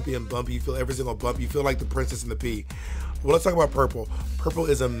gets like lumpy and bumpy, you feel every single bump, you feel like the princess and the pea. Well, let's talk about Purple. Purple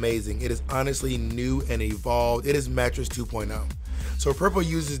is amazing. It is honestly new and evolved. It is mattress 2.0. So Purple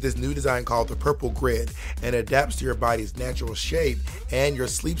uses this new design called the Purple Grid and adapts to your body's natural shape and your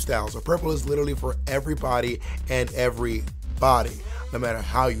sleep style. So Purple is literally for every body and every body, no matter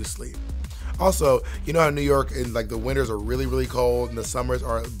how you sleep. Also, you know how New York and like the winters are really, really cold and the summers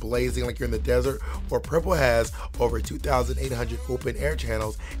are blazing like you're in the desert? Well, Purple has over 2,800 open air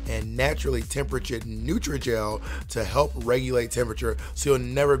channels and naturally temperatured Nutrigel to help regulate temperature so you'll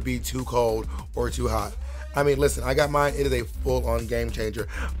never be too cold or too hot. I mean, listen, I got mine. It is a full-on game changer.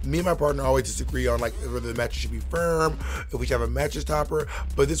 Me and my partner always disagree on like whether the mattress should be firm, if we should have a mattress topper,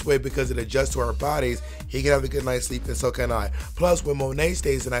 but this way, because it adjusts to our bodies, he can have a good night's sleep and so can I. Plus, when Monét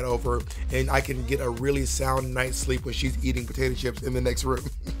stays the night over, and I can get a really sound night's sleep when she's eating potato chips in the next room.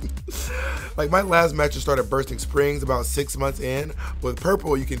 Like my last mattress started bursting springs about 6 months in. With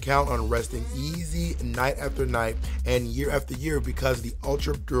Purple, you can count on resting easy night after night and year after year because of the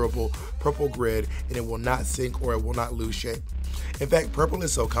ultra durable Purple grid, and it will not sink or it will not lose shape. In fact, Purple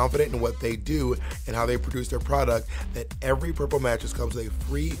is so confident in what they do and how they produce their product that every Purple mattress comes with a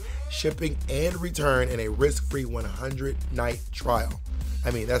free shipping and return and a risk-free 100-night trial.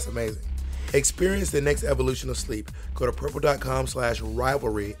 I mean, that's amazing. Experience the next evolution of sleep. Go to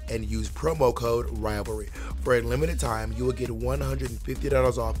purple.com/rivalry and use promo code rivalry. For a limited time, you will get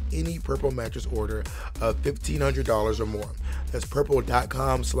 $150 off any Purple mattress order of $1,500 or more. That's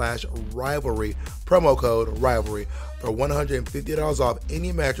purple.com/rivalry, promo code rivalry for $150 off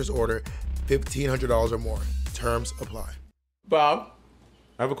any mattress order, $1,500 or more. Terms apply. Bob,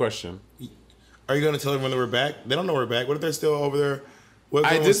 I have a question. Are you going to tell everyone that we're back? They don't know we're back. What if they're still over there? What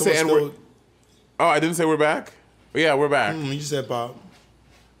if I did say, and we're... Oh, I didn't say we're back? Yeah, we're back. You said Bob.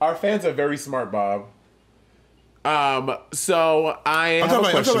 Our fans are very smart, Bob. So I'm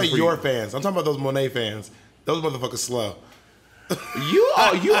talking about your fans. I'm talking about those Monét fans. Those motherfuckers slow. You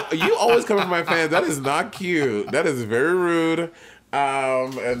always come for my fans. That is not cute. That is very rude.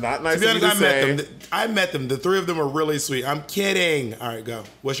 And not nice of you to say. I met them. The three of them are really sweet. I'm kidding. All right, go.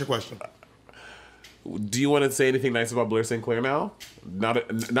 What's your question? Do you want to say anything nice about Blair St Clair now? Now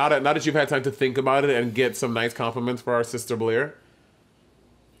that you've had time to think about it and get some nice compliments for our sister Blair?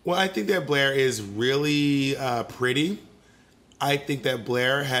 Well, I think that Blair is really pretty. I think that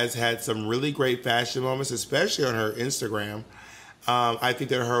Blair has had some really great fashion moments, especially on her Instagram. I think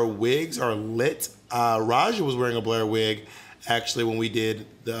that her wigs are lit. Raja was wearing a Blair wig actually when we did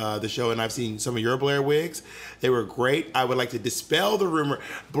the show, and I've seen some of your Blair wigs. They were great. I would like to dispel the rumor.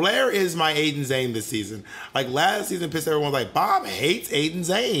 Blair is my Aiden Zane this season. Like last season pissed everyone like, Bob hates Aiden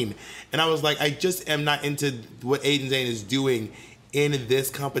Zane. And I was like, I just am not into what Aiden Zane is doing in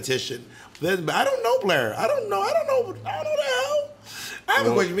this competition. But I don't know Blair. I don't know the hell. I have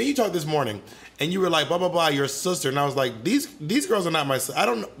a question. You talked this morning and you were like, blah, blah, blah, your sister. And I was like, these girls are not my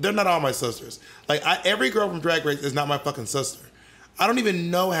sister. They're not all my sisters. Like every girl from Drag Race is not my fucking sister. I don't even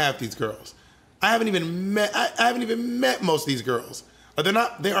know half these girls. I haven't even met most of these girls.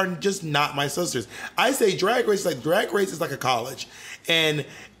 They are just not my sisters. I say Drag Race is like a college. And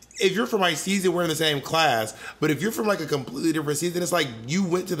if you're from my season, we're in the same class. But if you're from like a completely different season, it's like you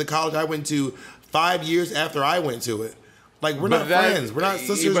went to the college I went to 5 years after I went to it. Like we're not friends. We're not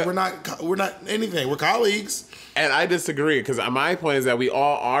sisters. We're not anything. We're colleagues. And I disagree because my point is that we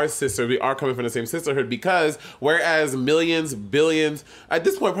all are sisters. We are coming from the same sisterhood because whereas millions, billions, at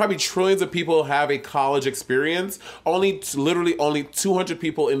this point probably trillions of people have a college experience, literally only 200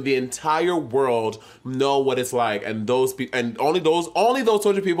 people in the entire world know what it's like, and only those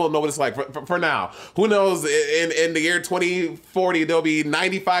 200 people know what it's like for now. Who knows? In the year 2040 there'll be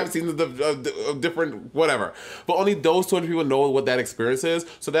 95 seasons of different whatever, but only those 200 people know what that experience is.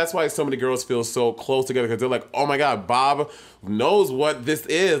 So that's why so many girls feel so close together because they're like, oh my God, Bob knows what this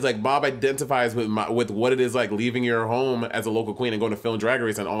is. Like Bob identifies with what it is like leaving your home as a local queen and going to film Drag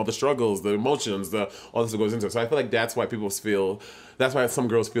Race and all the struggles, the emotions, all this that goes into it. So I feel like that's why some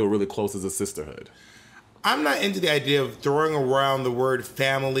girls feel really close as a sisterhood. I'm not into the idea of throwing around the word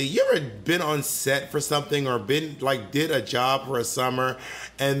family. You ever been on set for something or did a job for a summer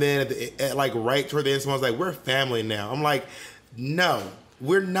and then right toward the end someone's like, we're family now. I'm like, no,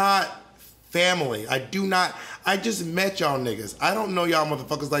 we're not family. I just met y'all niggas. I don't know y'all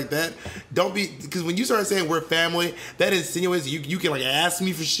motherfuckers like that. Because when you start saying we're family, that insinuates you can like ask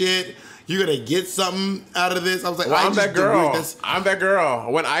me for shit. You're gonna get something out of this. I was like, I'm that girl. I'm that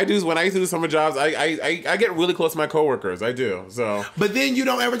girl. When I used to do summer jobs, I get really close to my coworkers. I do. So. But then you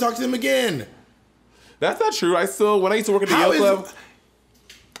don't ever talk to them again. That's not true. When I used to work at the Yale Club.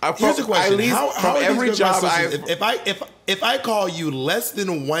 Here's the question: how every job if I call you less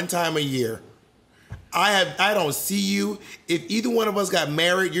than one time a year, I don't see you. If either one of us got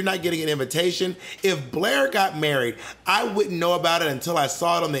married, you're not getting an invitation. If Blair got married, I wouldn't know about it until I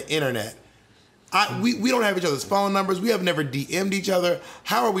saw it on the internet. We don't have each other's phone numbers. We have never DM'd each other.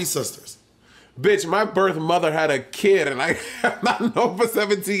 How are we sisters? Bitch, my birth mother had a kid, and I have not known for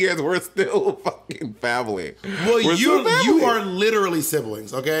 17 years. We're still fucking family. Well, you are literally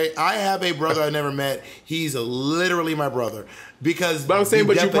siblings, okay? I have a brother I never met. He's literally my brother. Because but I'm saying,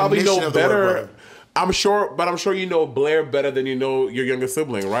 but you probably know better. I'm sure you know Blair better than you know your younger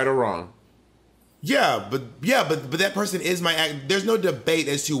sibling, right or wrong? Yeah, but that person is there's no debate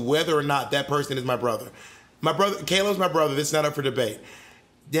as to whether or not that person is my brother. My brother, Caleb's my brother. This is not up for debate.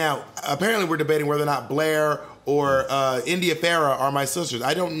 Now, apparently we're debating whether or not Blair or India Farah are my sisters.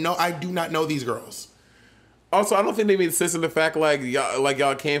 I don't know. I do not know these girls. Also, I don't think they mean sis in the fact like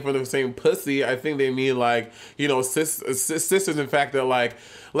y'all came from the same pussy. I think they mean like, you know, sisters in fact that like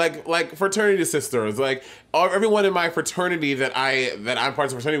fraternity sisters. Like everyone in my fraternity that I'm part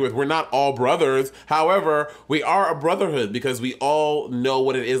of the fraternity with, we're not all brothers. However, we are a brotherhood because we all know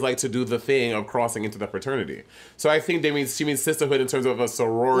what it is like to do the thing of crossing into the fraternity. So I think she means sisterhood in terms of a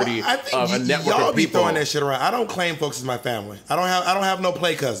sorority, of a network y'all of be people. throwing that shit around. I don't claim folks as my family. I don't have no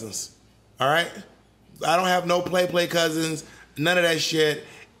play cousins. All right. I don't have no play cousins, none of that shit.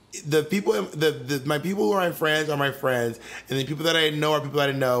 The people, my people who are my friends are my friends, and the people that I know are people that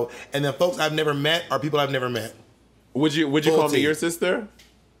I know, and the folks I've never met are people I've never met. Would you call me your sister?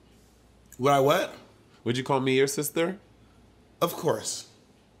 Would I what? Would you call me your sister? Of course.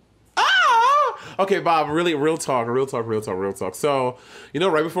 Okay, Bob, really, real talk. So, you know,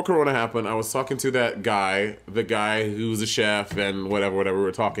 right before Corona happened, I was talking to that guy, the guy who's a chef and whatever, we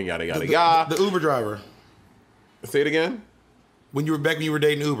were talking, yada, yada, yada. The Uber driver. Say it again? When you were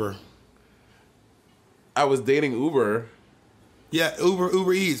dating Uber. I was dating Uber. Yeah,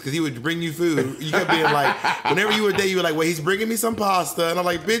 Uber Eats, because he would bring you food. You kept being like, whenever you were dating, you were like, well, he's bringing me some pasta. And I'm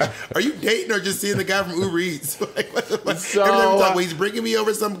like, bitch, are you dating or just seeing the guy from Uber Eats? Like, what the fuck? So, every time well, he's bringing me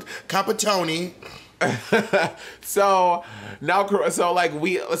over some cappuccino. So now,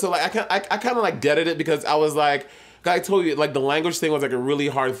 I kind of like deaded it because I was like, I told you, like, the language thing was like a really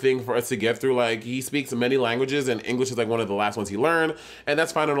hard thing for us to get through. Like, he speaks many languages, and English is like one of the last ones he learned, and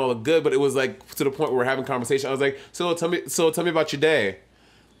that's fine and all good. But it was like to the point where we're having conversation. I was like, so tell me about your day.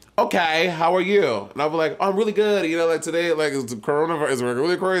 Okay, how are you? And I was like, oh, I'm really good. You know, like today, like coronavirus is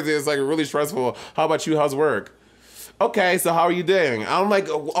really crazy. It's like really stressful. How about you? How's work? Okay, so how are you doing? I'm like,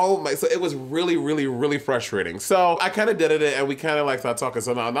 oh my, so it was really, really, really frustrating. So I kind of did it, and we kind of like started talking.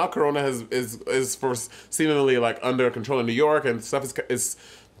 So now Corona is for seemingly like under control in New York, and stuff is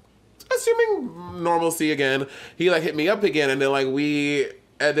assuming normalcy again. He like hit me up again, and then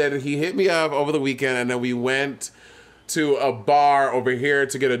he hit me up over the weekend, and then we went to a bar over here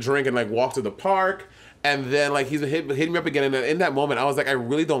to get a drink and like walk to the park. And then, like, he's hitting me up again. And in that moment, I was like, I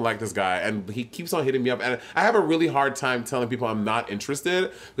really don't like this guy. And he keeps on hitting me up. And I have a really hard time telling people I'm not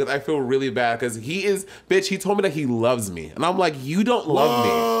interested because I feel really bad because he told me that he loves me. And I'm like, you don't love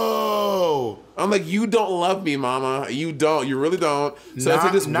me. I'm like, you don't love me, mama. You don't. You really don't. So it's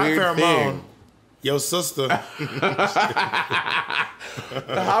like this weird thing. Yo, sister.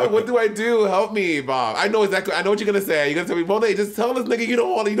 What do I do? Help me, Bob. I know exactly. I know what you're gonna say. You're gonna tell me, Monét, just tell this nigga you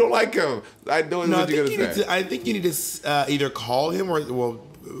don't like him. I know what you're gonna say. I think you need to either call him or, well,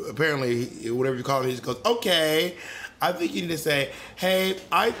 apparently whatever you call him, he just goes, okay. I think you need to say, hey,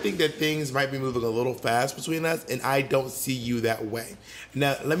 I think that things might be moving a little fast between us, and I don't see you that way.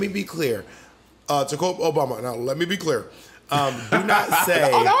 Now, let me be clear. To quote Obama. Now, let me be clear. Do not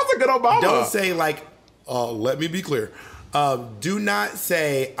say. Oh, that was a good Obama. Don't say like. Let me be clear. Do not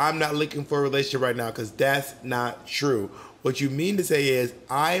say I'm not looking for a relationship right now because that's not true. What you mean to say is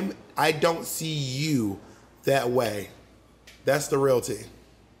I don't see you that way. That's the real tea.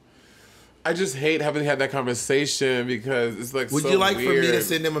 I just hate having had that conversation because it's like. Would you like weird. for me to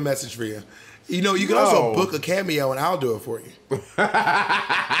send him a message for you? You know, you can also book a cameo and I'll do it for you.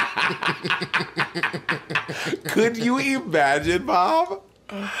 Could you imagine, Bob?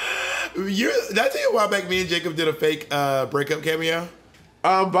 Did I tell you a while back me and Jacob did a fake breakup cameo?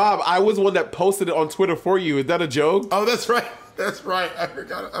 Bob, I was one that posted it on Twitter for you. Is that a joke? Oh, that's right. That's right. I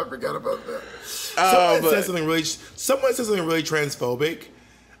forgot about that. Someone said something really transphobic.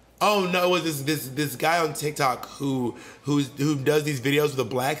 Oh no, it was this guy on TikTok who does these videos with a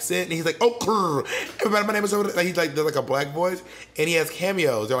black accent, and he's like, oh, everybody, my name is, like, he's like, they're like a black voice, and he has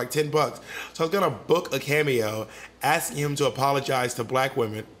cameos. They're like $10. So I was gonna book a cameo, asking him to apologize to black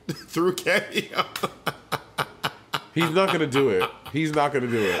women through Cameo. He's not gonna do it. He's not gonna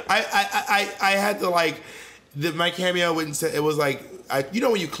do it. I had to like. My cameo wouldn't say, it was like, you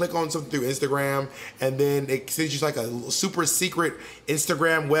know when you click on something through Instagram and then it sends you like a super secret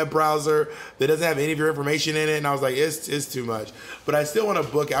Instagram web browser that doesn't have any of your information in it, and I was like, it's too much. But I still want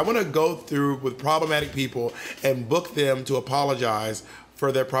to book it. I want to go through with problematic people and book them to apologize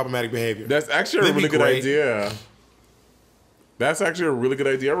for their problematic behavior. That's actually a really good idea. That's actually a really good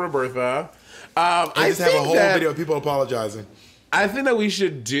idea, Roberta. I just have a whole video of people apologizing. I think that we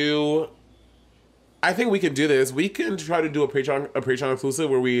should do. I think we can do this. We can try to do a Patreon exclusive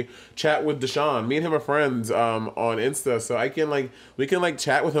where we chat with Deshaun. Me and him are friends on Insta, so we can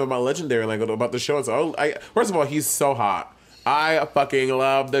chat with him about Legendary, about the show. So first of all, he's so hot. I fucking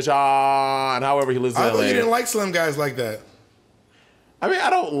love Deshaun. However, he lives in LA. I thought you didn't like slim guys like that. I mean,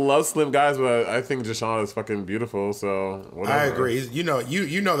 I don't love slim guys, but I think Deshaun is fucking beautiful. So whatever. I agree. You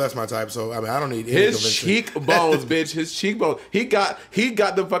know that's my type. So I mean, I don't need any his cheekbones, bitch. His cheekbones. He got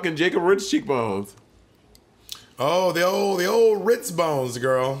the fucking Jacob Ritts cheekbones. Oh, the old Ritts bones,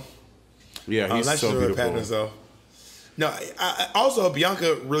 girl. Yeah, he's so beautiful. Patting himself. No, also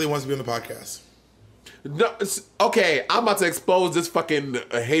Bianca really wants to be on the podcast. No, okay, I'm about to expose this fucking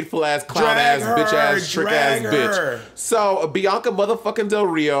hateful ass, clown ass, bitch ass, trick ass bitch. So Bianca motherfucking Del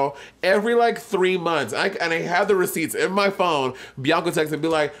Rio, every 3 months, and I have the receipts in my phone. Bianca texts and be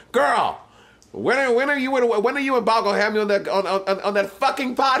like, "Girl, when are you and Bob gonna have me on that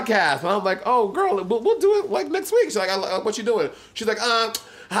fucking podcast?" And I'm like, "Oh, girl, we'll do it next week." She's like, "What you doing?" She's like,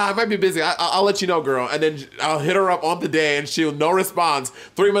 I might be busy. I'll let you know, girl." And then I'll hit her up on the day, and she'll no response.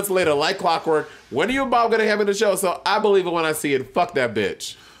 3 months later, like clockwork, "When are you and Bob gonna have me on the show?" So I believe it when I see it. Fuck that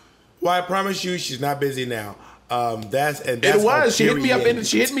bitch. Well, I promise you, she's not busy now. That's She hit me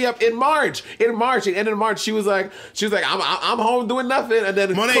up in March. In the end of March, she was like, I'm home doing nothing. And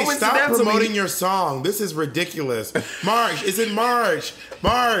then Monét, stop promoting your song. This is ridiculous. March, it's in March.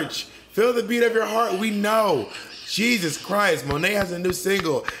 March, feel the beat of your heart. We know. Jesus Christ, Monét has a new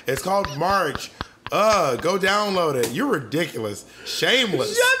single. It's called March. Go download it. You're ridiculous.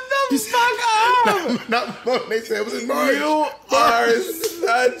 Shameless. Shut the fuck up. Not Monét said it was in March. You are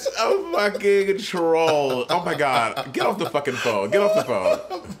such a fucking troll. Oh my God. Get off the fucking phone. Get off the phone.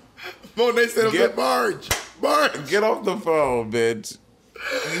 Monét said it was in March. March. Get off the phone, bitch.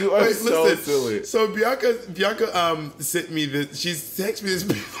 You are silly. So Bianca sent me this. She texted me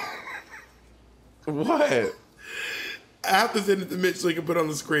this. What? I have to send it to Mitch so he can put it on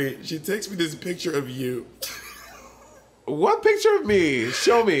the screen. She texts me this picture of you. What picture of me?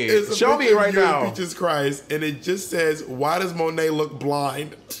 Show me. Show me right now. Jesus Christ. And it just says, "Why does Monét look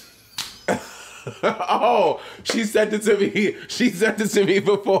blind?" Oh, she sent it to me. She sent it to me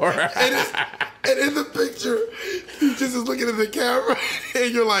before. And in the picture, he just is looking at the camera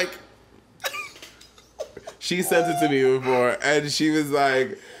and you're like... She sent it to me before and she was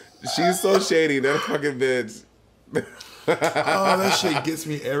like, she's so shady, that fucking bitch. Oh, that shit gets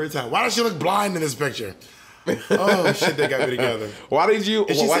me every time. Why does she look blind in this picture? Oh shit, they got me together. Why did you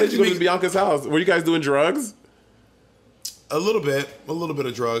go to Bianca's house? Were you guys doing drugs? A little bit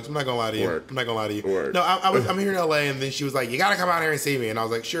of drugs. I'm not gonna lie to you. I'm not gonna lie to you. Word. No, I'm here in LA, and then she was like, "You gotta come out here and see me," and I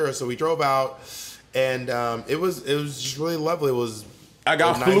was like, "Sure." So we drove out, and it was just really lovely. I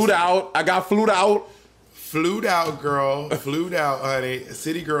got flued out. Flued out, girl. Flued out, honey.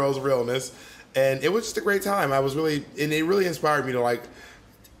 City girls realness. And it was just a great time. And it really inspired me to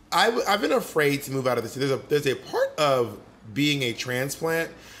I've been afraid to move out of the city. There's a part of being a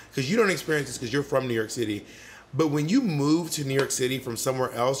transplant, because you don't experience this because you're from New York City. But when you move to New York City from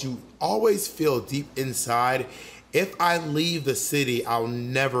somewhere else, you always feel deep inside, if I leave the city, I'll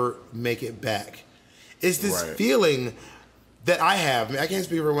never make it back. It's this feeling that I have. I mean, I can't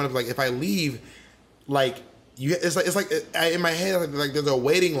speak for everyone. Of if I leave, it's like in my head, there's a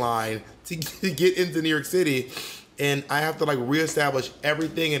waiting line to get into New York City, and I have to reestablish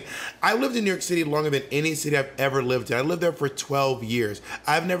everything. And I lived in New York City longer than any city I've ever lived in. I lived there for 12 years.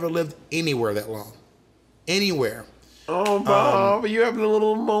 I've never lived anywhere that long. Anywhere. Oh, Bob, you having a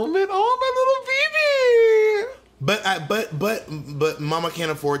little moment? Oh, my little baby. But Mama can't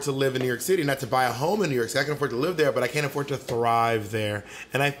afford to live in New York City, not to buy a home in New York City. I can afford to live there, but I can't afford to thrive there.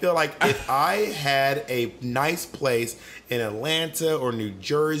 And I feel like if I had a nice place in Atlanta or New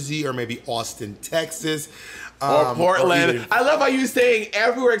Jersey or maybe Austin, Texas, or Portland. I love how you saying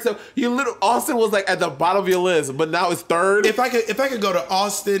everywhere except Austin was at the bottom of your list, but now it's third. If I could go to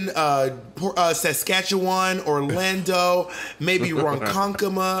Austin, Saskatchewan, Orlando, maybe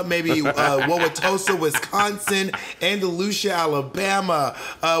Ronkonkoma, maybe Wauwatosa, Wisconsin, Andalusia, Alabama.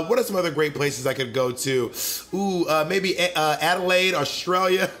 What are some other great places I could go to? Maybe Adelaide,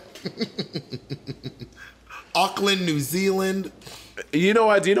 Australia, Auckland, New Zealand. You know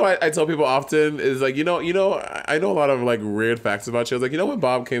what? Do you know what I tell people often is I know a lot of weird facts about you. I was when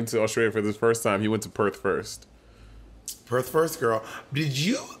Bob came to Australia for the first time, he went to Perth first. Perth first, girl. Did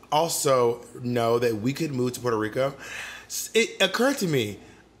you also know that we could move to Puerto Rico? It occurred to me,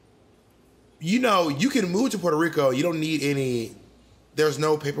 you can move to Puerto Rico. You don't need any there's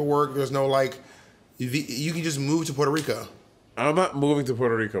no paperwork. There's no like, you can just move to Puerto Rico. I'm not moving to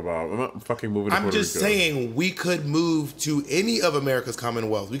Puerto Rico, Bob. I'm not fucking moving to Puerto Rico. I'm just saying we could move to any of America's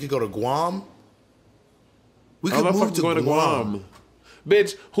Commonwealth. We could go to Guam. We could move to Guam.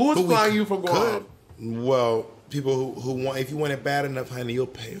 Bitch, who is flying you from Guam? Well, people who want. If you want it bad enough, honey, you'll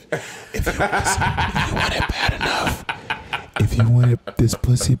pay. If you want it bad enough. If you want this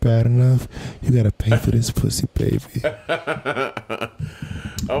pussy bad enough, you gotta pay for this pussy, baby.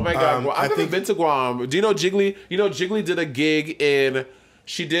 Oh my God, I've never been to Guam. Do you know Jiggly? You know Jiggly did a gig in.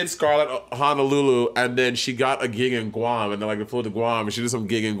 She did Scarlet Honolulu, and then she got a gig in Guam, and then like they flew to Guam, and she did some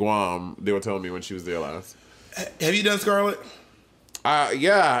gig in Guam. They were telling me when she was there last. Have you done Scarlet?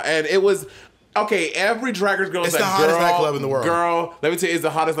 Yeah, and it was. Okay, every Drag Race girl is like, the hottest nightclub in the world. Girl, let me tell you, it's the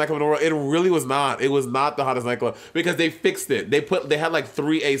hottest nightclub in the world. It really was not. It was not the hottest nightclub because they fixed it. They had like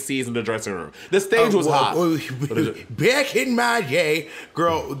 3 ACs in the dressing room. The stage was hot. Back in my day,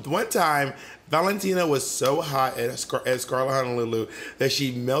 girl, one time Valentina was so hot at Scarlet Honolulu that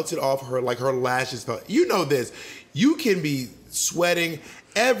she melted off her lashes. You know this. You can be sweating.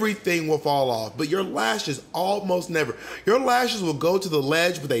 Everything will fall off, but your lashes almost never. Your lashes will go to the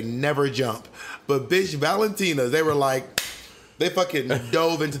ledge, but they never jump. But bitch, Valentina's, they were like, they fucking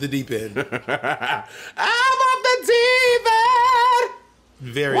dove into the deep end. I'm off the deep end.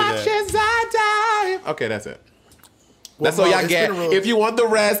 Very watch as I dive. Okay, that's it. That's Well, all y'all get. If you want the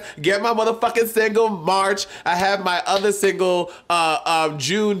rest, get my motherfucking single March. I have my other single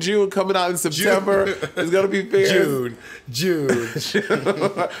June coming out in September. It's gonna be fair. June.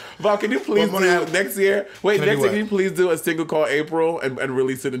 Bob, can you please do next year? Wait, next year can you please do a single called April and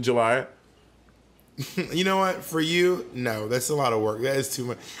release it in July? You know what? For you, no, that's a lot of work. That is too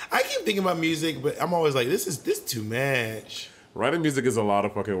much. I keep thinking about music, but I'm always like, this is too much. Writing music is a lot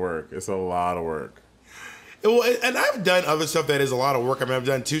of fucking work. It's a lot of work. Well, and I've done other stuff that is a lot of work. I mean, I've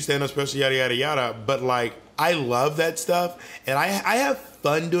done 2 stand-up specials, yada, yada, yada. But, like, I love that stuff. And I have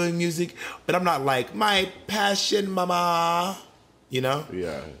fun doing music. But I'm not like, my passion, mama. You know?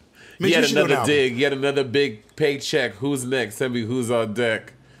 Yeah. Mitch, Yet another dig. Yet another big paycheck. Who's next? Tell me who's on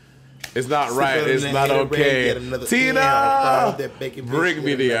deck. It's not right. It's not okay. Tina! Bring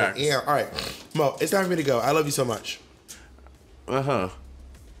me the axe. Yeah. All right. Mo, it's time for me to go. I love you so much. Uh-huh.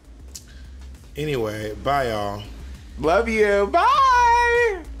 Anyway, bye, y'all. Love you.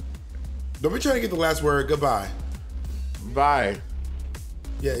 Bye. Don't be trying to get the last word. Goodbye. Bye.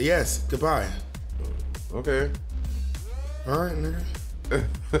 Yeah, yes. Goodbye. Okay. All right, nigga.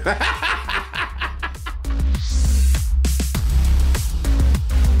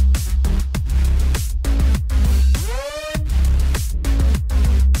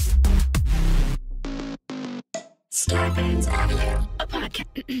 Starburns Audio,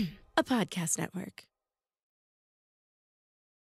 a podcast network.